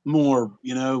adapt more,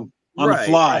 on the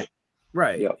fly.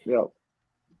 Right.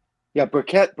 Yeah.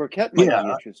 Burkett might be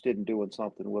interested in doing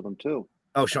something with him too.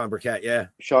 Oh, Sean Burkett, yeah.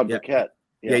 Burkett.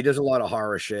 Yeah, he does a lot of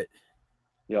horror shit.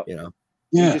 Yeah.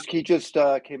 He just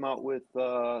came out with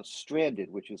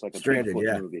Stranded, which is like a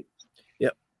Bigfoot movie.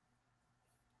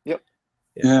 Yep.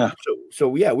 Yeah. So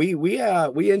we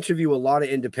interview a lot of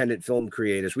independent film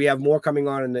creators. We have more coming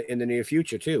on in the near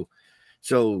future too.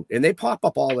 So, and they pop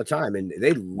up all the time, and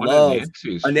they love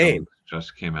a name.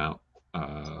 Just came out.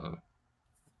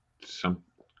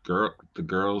 The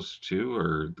Girls 2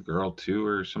 or The Girl 2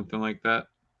 or something like that.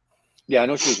 Yeah, I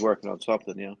know she's working on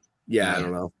something. Yeah, I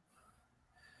don't know.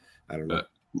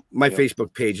 My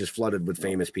Facebook page is flooded with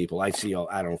famous people. I see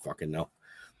I don't fucking know.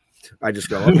 I just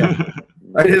go, okay.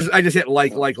 I just hit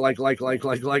like,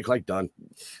 done.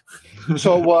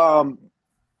 So, whoa,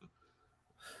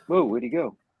 where'd he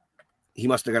go? He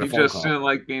must have got a phone call. He just didn't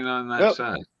like being on that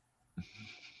side.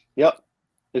 Yep.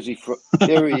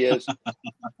 There he is.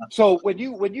 So when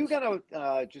you gotta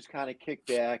just kind of kick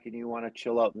back and you want to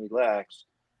chill out and relax,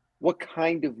 what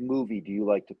kind of movie do you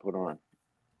like to put on?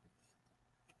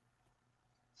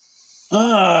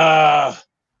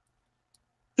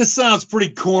 This sounds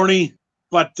pretty corny,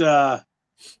 but oh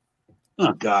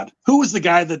God, who was the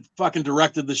guy that fucking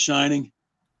directed The Shining?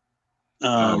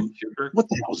 What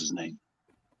the hell's his name?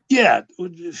 Yeah,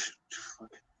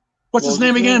 what's his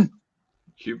name again?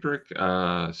 Kubrick,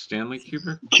 Stanley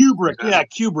Kubrick.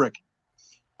 Kubrick.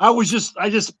 I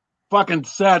just fucking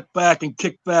sat back and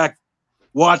kicked back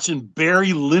watching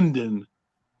Barry Lyndon,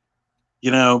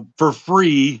 for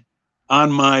free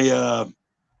on my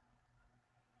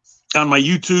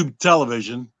YouTube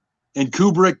television. And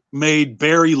Kubrick made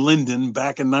Barry Lyndon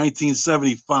back in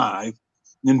 1975,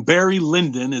 and Barry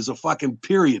Lyndon is a fucking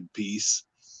period piece.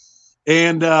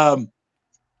 And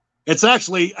it's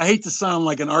actually, I hate to sound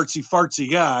like an artsy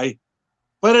fartsy guy,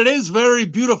 but it is very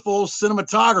beautiful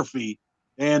cinematography.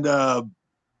 and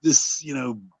this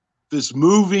this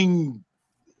moving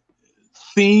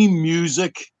theme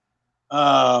music.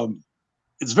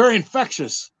 It's very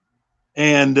infectious,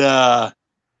 and then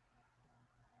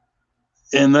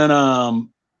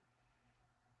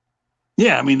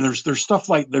yeah, I mean, there's stuff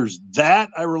like there's that.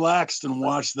 I relaxed and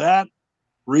watched that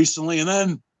recently, and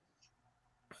then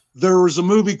there was a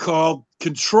movie called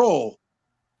Control,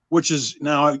 which is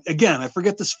now again I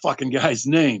forget this fucking guy's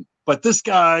name, but this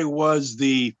guy was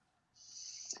the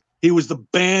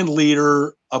band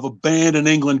leader of a band in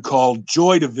England called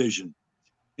Joy Division,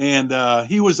 and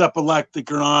he was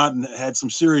epileptic or not, and had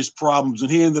some serious problems, and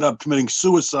he ended up committing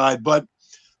suicide. But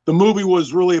the movie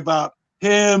was really about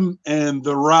him and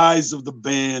the rise of the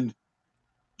band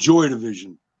Joy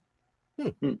Division.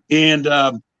 And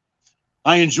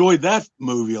I enjoyed that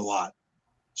movie a lot.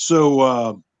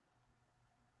 So,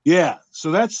 yeah, so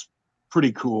that's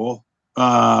pretty cool.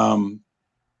 And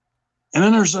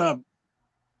then there's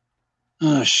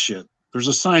there's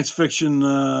a science fiction,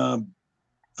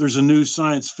 there's a new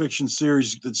science fiction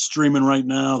series that's streaming right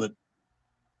now that,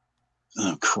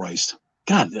 oh, Christ.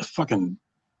 God, that fucking...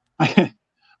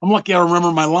 I'm lucky I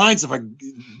remember my lines if I,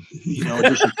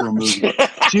 audition for a movie.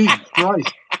 Jesus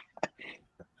Christ.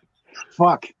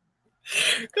 Fuck.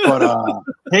 But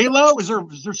Halo, is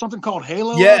there something called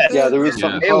Halo? Yeah, there is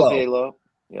something called Halo.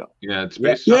 Yeah. Yeah, it's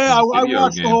based I on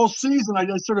watched game. the whole season. I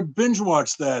sort of binge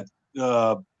watched that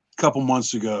a couple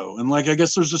months ago. And I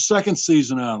guess there's a second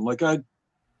season out. I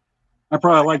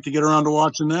probably like to get around to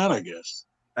watching that, I guess.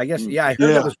 I heard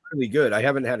that was really good. I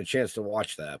haven't had a chance to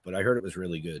watch that, but I heard it was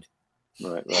really good.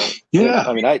 Right. Yeah.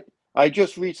 I mean, I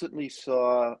just recently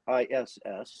saw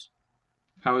ISS.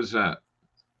 How is that?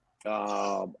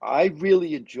 I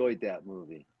really enjoyed that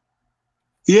movie.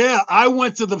 Yeah, I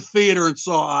went to the theater and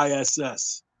saw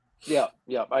ISS. Yeah,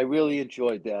 I really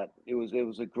enjoyed that. It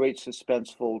was a great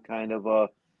suspenseful kind of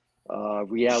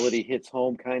reality hits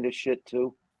home kind of shit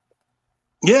too.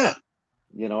 Yeah.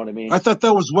 You know what I mean? I thought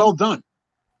that was well done.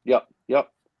 Yep.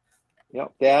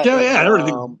 That.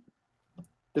 Everything.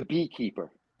 The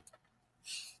Beekeeper.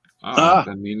 I've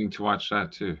been meaning to watch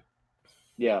that too.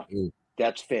 Yeah,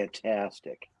 that's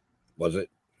fantastic. Was it?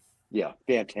 Yeah,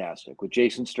 fantastic with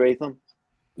Jason Statham.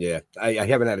 Yeah, I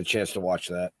haven't had a chance to watch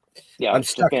that. Yeah, I'm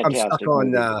stuck on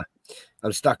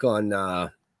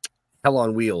Hell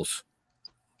on Wheels.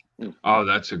 Oh,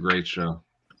 that's a great show.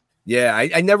 Yeah,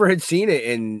 I never had seen it,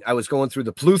 and I was going through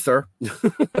the Pluther.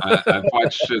 I've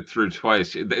watched it through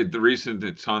twice. The reason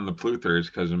it's on the Pluther is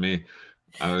because of me.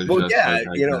 And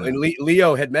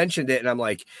Leo had mentioned it, and I'm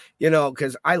like,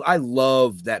 because I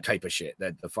love that type of shit,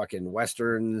 that the fucking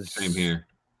westerns. Same here.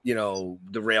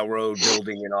 The railroad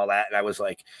building and all that. And I was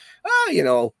like,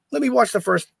 let me watch the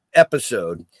first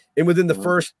episode. And within the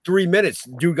first 3 minutes,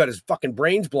 dude got his fucking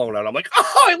brains blown out. I'm like,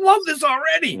 oh, I love this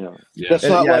already. Yeah. That's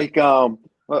not like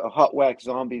Hot Wax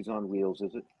Zombies on Wheels,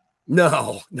 is it?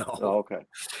 No. Oh, okay.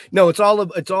 No, it's all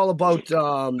about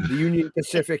the Union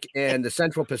Pacific and the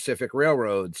Central Pacific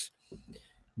railroads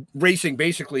racing,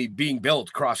 basically being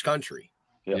built cross country.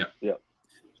 Yeah.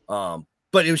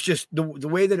 But it was just the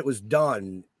way that it was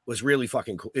done was really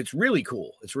fucking cool. It's really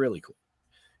cool.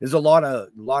 There's a lot of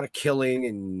killing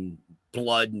and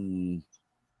blood and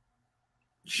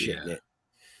shit in it.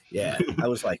 Yeah, I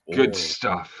was like, good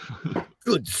stuff.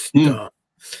 Good stuff.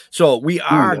 So we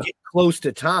are getting close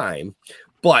to time,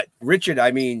 but Richard,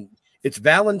 I mean, it's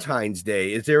Valentine's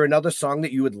Day. Is there another song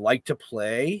that you would like to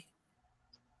play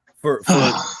for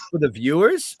the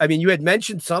viewers? I mean, you had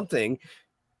mentioned something.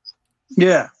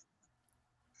 Yeah.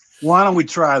 Why don't we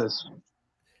try this?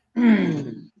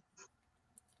 I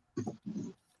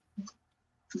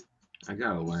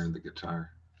gotta learn the guitar.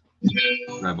 I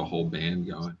have a whole band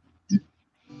going.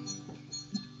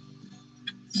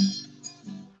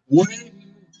 Way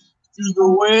to the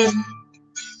wind,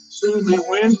 to the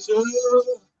winter,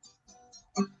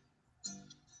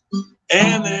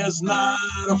 and there's not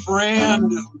a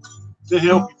friend to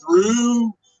help you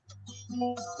through.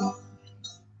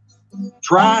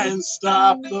 Try and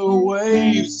stop the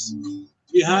waves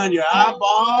behind your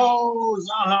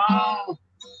eyeballs.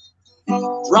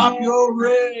 Drop your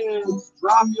reds,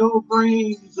 drop your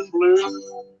greens and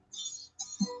blues.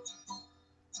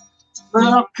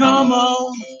 Now come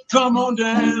on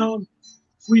down,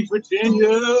 sweet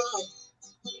Virginia.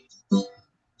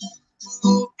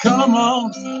 Come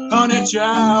on, honey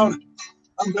child,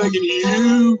 I'm begging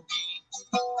you.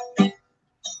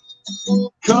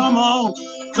 Come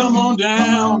on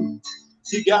down,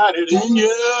 you got it in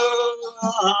you.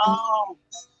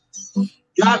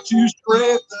 Got to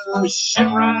scrape the shit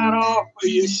right off of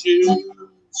your shoes.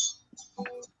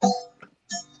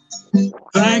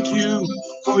 Thank you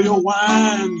for your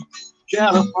wine,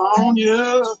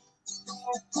 California.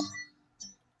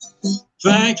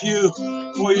 Thank you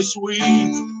for your sweet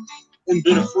and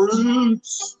bitter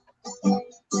fruits.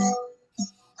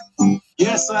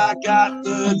 Yes, I got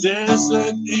the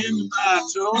desert in my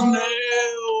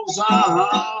toenails,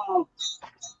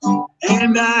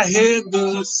 and I hid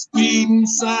the speed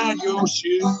inside your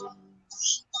shoes.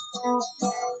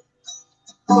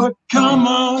 But come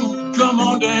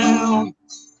on down,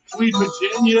 sweet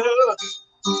Virginia.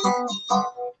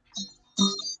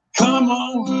 Come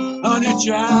on, honey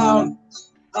child,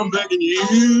 I'm begging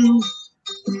you.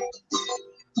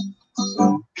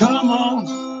 Come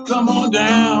on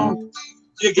down,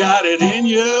 you got it in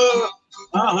you.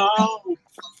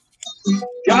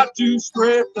 Got to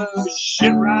scrape the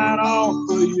shit right off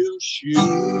of your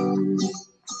shoes.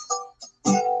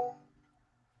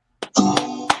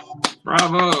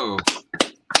 Bravo.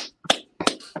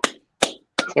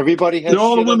 Everybody has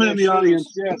all the shit on women their in the shoes.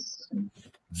 audience, yes.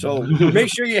 So make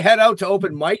sure you head out to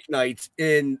open mic nights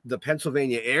in the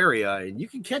Pennsylvania area, and you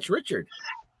can catch Richard.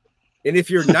 And if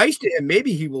you're nice to him,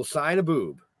 maybe he will sign a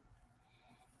boob.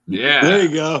 Yeah. There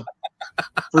you go.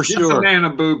 For Give sure. the man a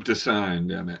boob to sign,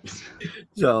 damn it.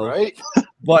 So, Right?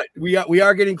 but we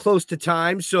are getting close to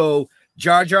time. So,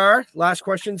 Jar Jar, last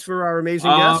questions for our amazing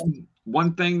guest.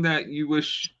 One thing that you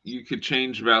wish you could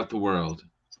change about the world.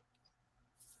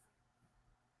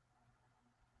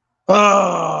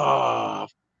 Oh,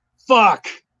 fuck.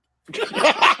 You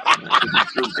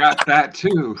got that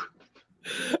too.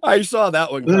 I saw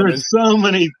that one coming. There's so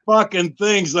many fucking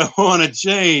things I want to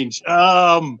change.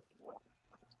 I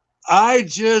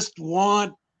just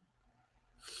want,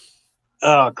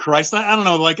 oh Christ, I don't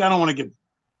know, like I don't want to get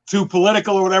too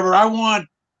political or whatever. I want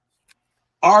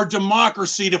our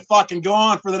democracy to fucking go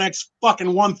on for the next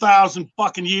fucking 1,000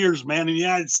 fucking years, man, in the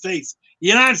United States. The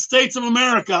United States of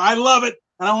America. I love it,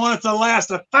 and I want it to last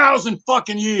 1,000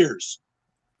 fucking years.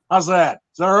 How's that?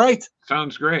 Is that all right?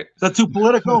 Sounds great. Is that too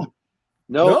political?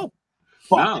 No.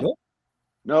 Fuck.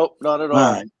 No, not at all.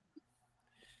 All right.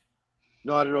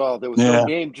 Not at all. There was no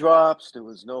name drops. There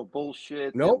was no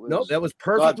bullshit. Nope, that was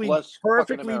perfectly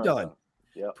done.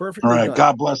 Yeah, perfectly all right. done.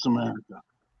 God bless America.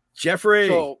 Jeffrey.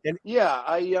 So,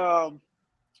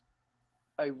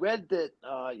 I read that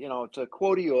it's a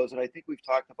quote of yours, and I think we've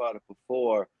talked about it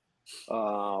before,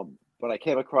 but I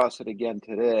came across it again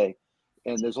today.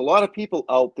 And there's a lot of people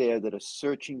out there that are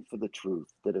searching for the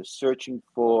truth, that are searching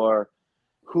for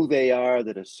who they are,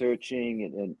 that are searching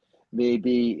and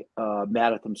maybe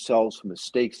mad at themselves for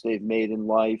mistakes they've made in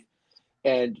life.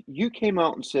 And you came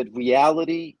out and said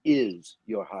reality is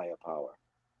your higher power.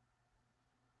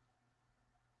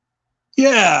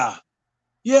 Yeah.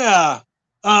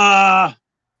 Oh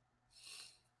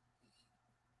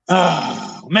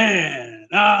man.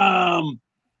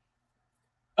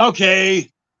 Okay.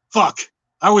 Fuck.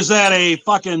 I was at a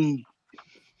fucking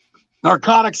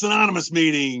Narcotics Anonymous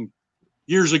meeting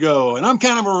years ago, and I'm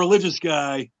kind of a religious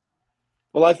guy.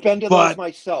 Well, I've been to those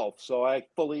myself, so I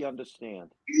fully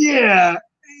understand. Yeah,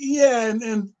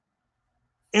 and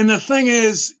the thing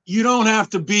is, you don't have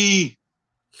to be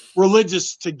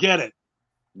religious to get it.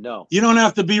 No. You don't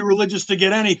have to be religious to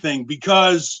get anything,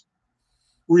 because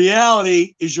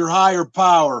reality is your higher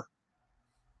power.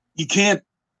 You can't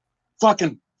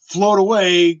fucking float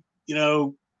away,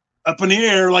 up in the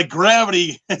air like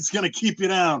gravity is going to keep you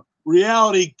down.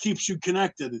 Reality keeps you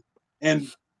connected.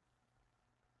 And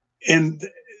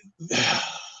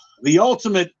the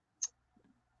ultimate,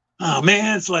 oh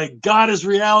man, it's like God is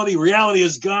reality. Reality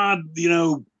is God,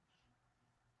 and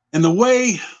the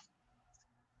way,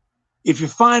 if you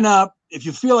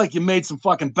feel like you made some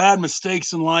fucking bad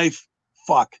mistakes in life,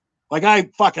 fuck. Like I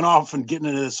fucking often get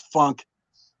into this funk.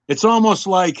 It's almost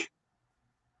like,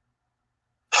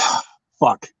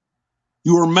 fuck.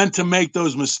 You were meant to make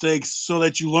those mistakes so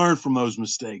that you learn from those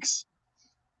mistakes.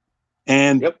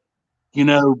 And,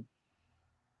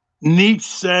 Nietzsche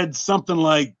said something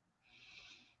like,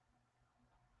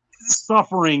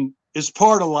 suffering is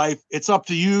part of life. It's up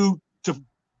to you to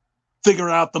figure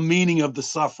out the meaning of the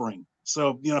suffering.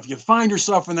 So, if you find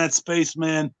yourself in that space,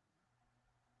 man,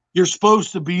 you're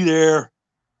supposed to be there,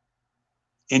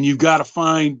 and you've got to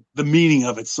find the meaning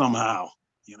of it somehow.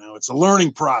 It's a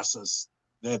learning process.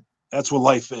 That's what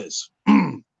life is.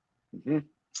 Mm-hmm.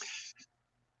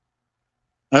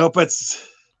 I hope that's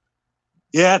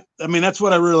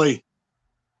what I really.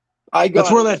 got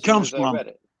that's where it that comes from. I read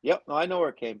it. Yep, no, I know where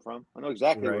it came from. I know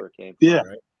exactly where it came from. Yeah,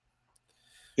 right?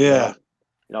 Yeah.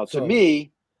 To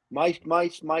me, my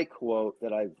quote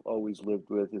that I've always lived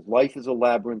with is: "Life is a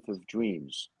labyrinth of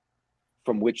dreams,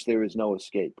 from which there is no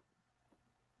escape."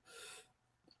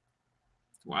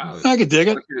 Wow. I could dig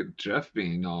it. Look at Jeff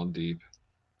being all deep.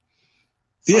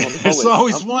 Yeah, it's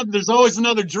always one. There's always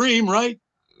another dream, right?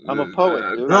 I'm a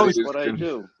poet, dude. That's what I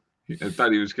do. I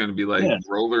thought he was going to be like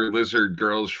roller lizard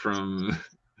girls from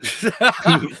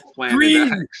Planet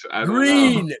X. I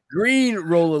don't know. Green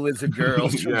roller lizard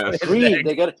girls. Yes. Green.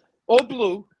 They got it. Oh,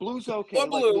 blue. Blue's okay. Oh,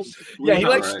 blue. Like Yeah, he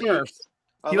likes Mystique. Smurfs.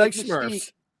 He like likes Mystique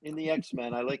Smurfs. in the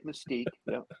X-Men. I like Mystique.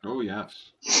 Yeah. Oh,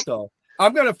 yes. So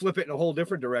I'm going to flip it in a whole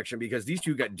different direction because these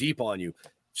two got deep on you.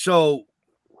 So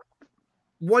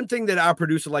one thing that our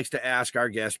producer likes to ask our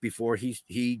guest before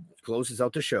he closes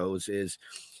out the shows is,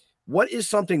 what is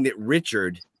something that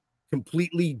Richard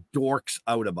completely dorks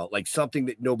out about, like something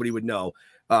that nobody would know?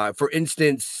 For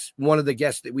instance, one of the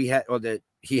guests that we had or that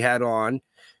he had on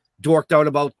dorked out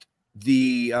about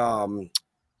the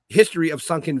history of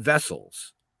sunken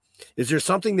vessels. Is there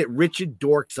something that Richard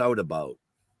dorks out about?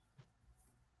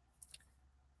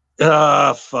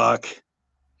 Fuck.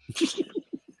 It's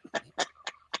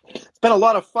been a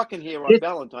lot of fucking here on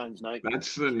Valentine's night.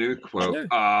 That's the new quote.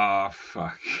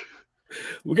 Fuck.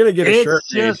 We're gonna get a shirt. It's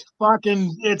just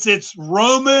fucking. It's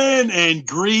Roman and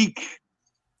Greek.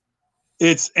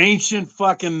 It's ancient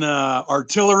fucking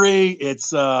artillery. It's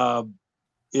those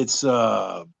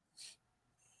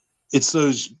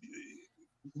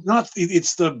not.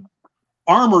 It's the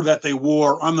armor that they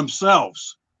wore on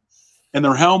themselves and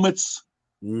their helmets.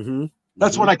 Mm-hmm.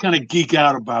 That's what I kind of geek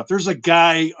out about. There's a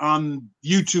guy on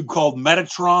YouTube called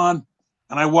Metatron,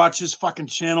 and I watch his fucking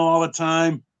channel all the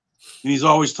time. And he's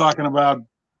always talking about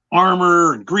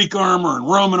armor and Greek armor and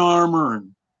Roman armor.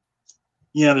 And,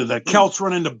 you know, did the Celts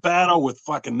run into battle with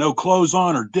fucking no clothes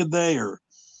on, or did they?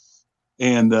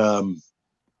 And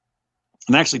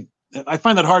actually, I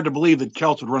find it hard to believe that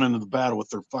Celts would run into the battle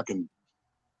with their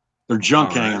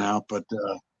junk hanging out, but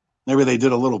maybe they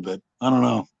did a little bit. I don't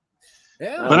know.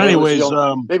 Yeah. But anyways,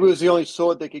 maybe it was the only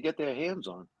sword they could get their hands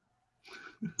on.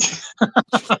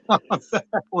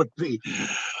 That would be.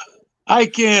 I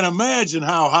can't imagine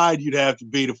how high you'd have to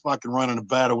be to fucking run in a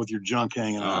battle with your junk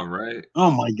hanging out. All right.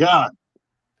 Oh my God.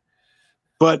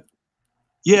 But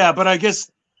yeah, but I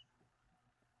guess,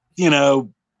 you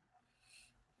know,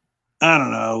 I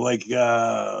don't know, like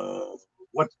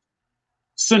what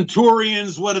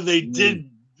centurions, what they did,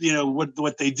 you know,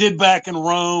 what they did back in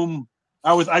Rome.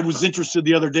 I was interested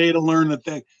the other day to learn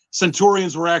that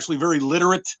centurions were actually very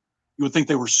literate. You would think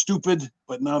they were stupid,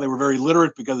 but no, they were very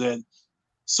literate because they had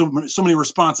so many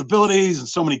responsibilities and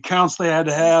so many counts they had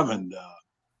to have, and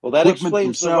well, that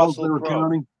explains the Russell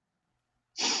Crowe.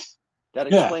 That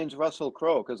explains Russell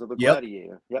Crowe because of the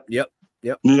Gladiator. Yep.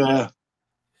 Yeah.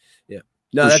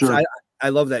 No, that's sure. I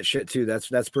love that shit too.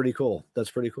 That's pretty cool. That's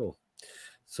pretty cool.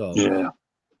 So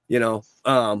you know,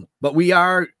 but we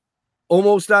are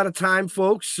almost out of time,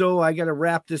 folks. So I got to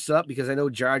wrap this up because I know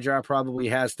Jar Jar probably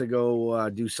has to go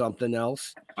do something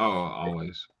else. Oh,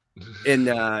 always. And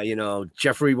you know,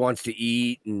 Jeffrey wants to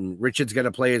eat, and Richard's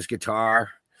gonna play his guitar.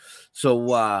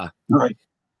 So right.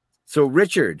 So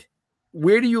Richard,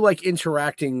 where do you like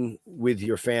interacting with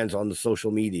your fans on the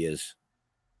social medias?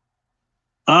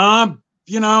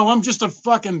 You know, I'm just a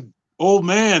fucking old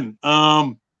man.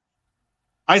 I'm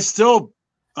still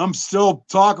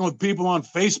talking with people on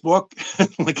Facebook.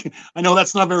 Like, I know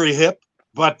that's not very hip,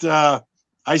 but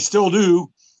I still do.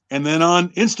 And then on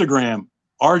Instagram,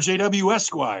 RJW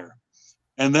Esquire.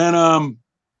 And then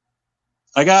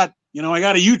I got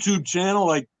a YouTube channel.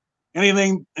 Like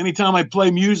anytime I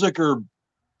play music or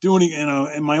do any, you know,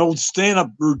 in my old stand-up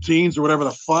routines or whatever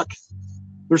the fuck,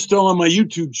 they're still on my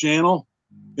YouTube channel.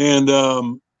 And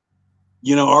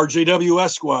you know, RJW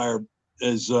Esquire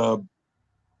is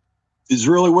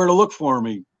really where to look for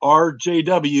me.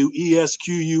 RJW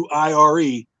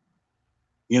ESQUIRE.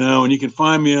 You know, and you can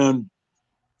find me on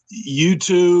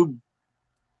YouTube,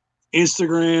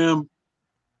 Instagram,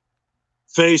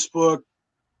 Facebook,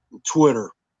 Twitter.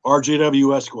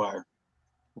 RJW Esquire.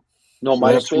 No, so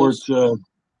that's where it's,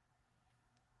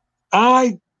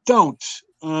 I don't.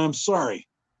 I'm sorry.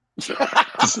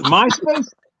 MySpace?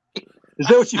 Is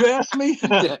that what you asked me?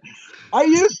 Yeah. I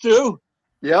used to.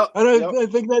 Yeah. I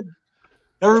think that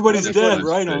everybody's dead,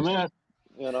 right, on that.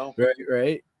 You know.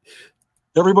 Right.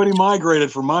 Everybody migrated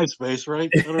from MySpace,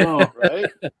 right? I don't know. Right?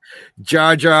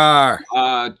 Jar Jar.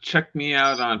 Check me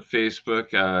out on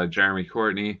Facebook, Jeremy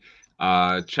Courtney.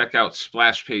 Check out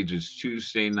Splash Pages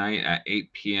Tuesday night at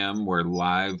 8 p.m. We're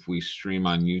live. We stream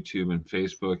on YouTube and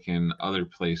Facebook and other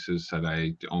places that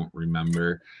I don't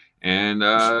remember. And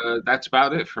that's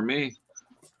about it for me.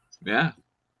 Yeah.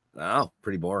 Wow,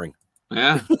 pretty boring.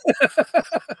 Yeah.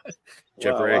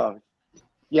 Jeffrey. Wow.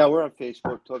 Yeah, we're on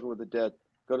Facebook, Talking with the Dead.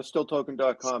 Go to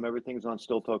stilltoken.com. Everything's on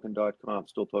stilltoken.com.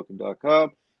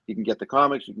 Stilltoken.com. You can get the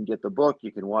comics. You can get the book.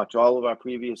 You can watch all of our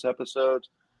previous episodes,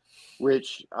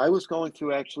 which I was going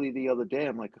through actually the other day.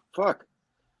 I'm like, fuck,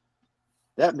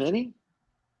 that many?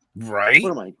 Right?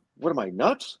 What am I,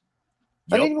 nuts?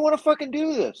 Yep. I didn't even want to fucking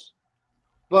do this.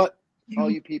 But all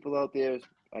you people out there,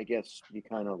 I guess you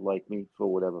kind of like me for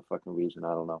whatever fucking reason.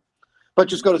 I don't know. But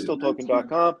just go to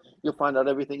stilltoken.com. You'll find out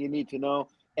everything you need to know.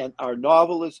 And our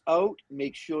novel is out.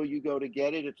 Make sure you go to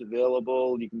get it. It's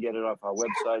available. You can get it off our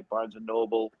website, Barnes &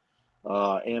 Noble,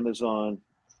 Amazon.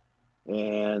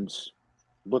 And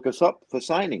look us up for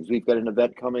signings. We've got an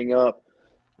event coming up.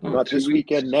 Not this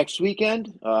weekend, next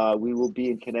weekend. We will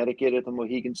be in Connecticut at the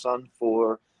Mohegan Sun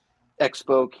for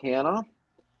Expo Canna,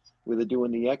 where they're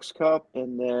doing the X Cup.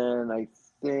 And then I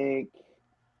think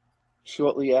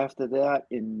shortly after that,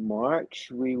 in March,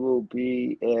 we will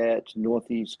be at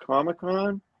Northeast Comic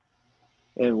Con.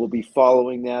 And we'll be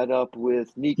following that up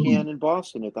with NECAN in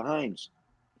Boston at the Heinz.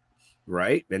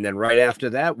 Right. And then right after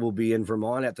that, we'll be in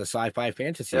Vermont at the Sci-Fi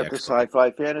Fantasy Expo. At the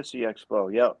Sci-Fi Fantasy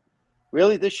Expo, yeah.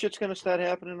 Really? This shit's going to start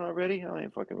happening already? I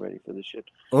ain't fucking ready for this shit.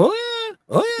 Oh, yeah.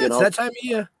 Oh, yeah. It's that time of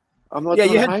year. I'm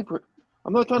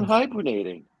not done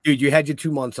hibernating. Dude, you had your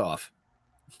 2 months off.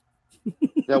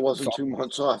 That wasn't 2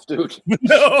 months off, dude.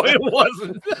 No, it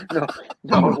wasn't.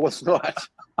 No, it was not.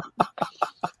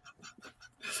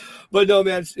 But no,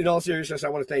 man, in all seriousness, I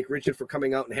want to thank Richard for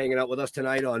coming out and hanging out with us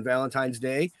tonight on Valentine's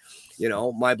Day. You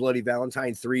know, My Bloody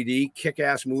Valentine 3D,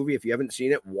 kick-ass movie. If you haven't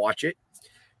seen it, watch it.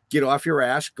 Get off your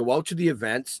ass, go out to the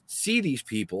events, see these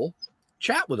people,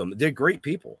 chat with them. They're great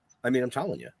people. I mean, I'm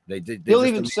telling you. He'll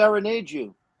even serenade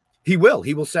you. He will.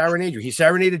 He will serenade you. He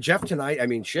serenaded Jeff tonight. I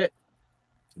mean, shit.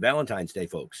 Valentine's Day,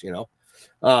 folks, you know.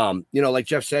 Like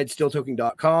Jeff said,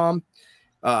 stilltoking.com.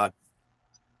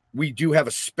 We do have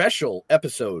a special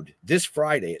episode this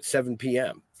Friday at 7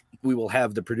 p.m. We will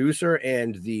have the producer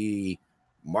and the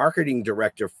marketing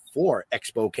director for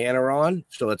Expo Canna on.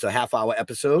 So it's a half-hour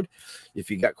episode.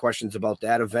 If you got questions about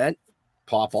that event,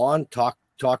 pop on, talk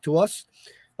to us.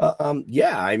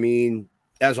 I mean,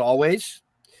 as always,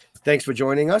 thanks for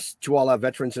joining us. To all our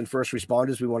veterans and first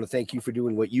responders, we want to thank you for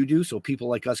doing what you do so people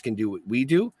like us can do what we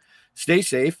do. Stay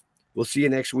safe. We'll see you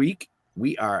next week.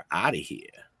 We are out of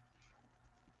here.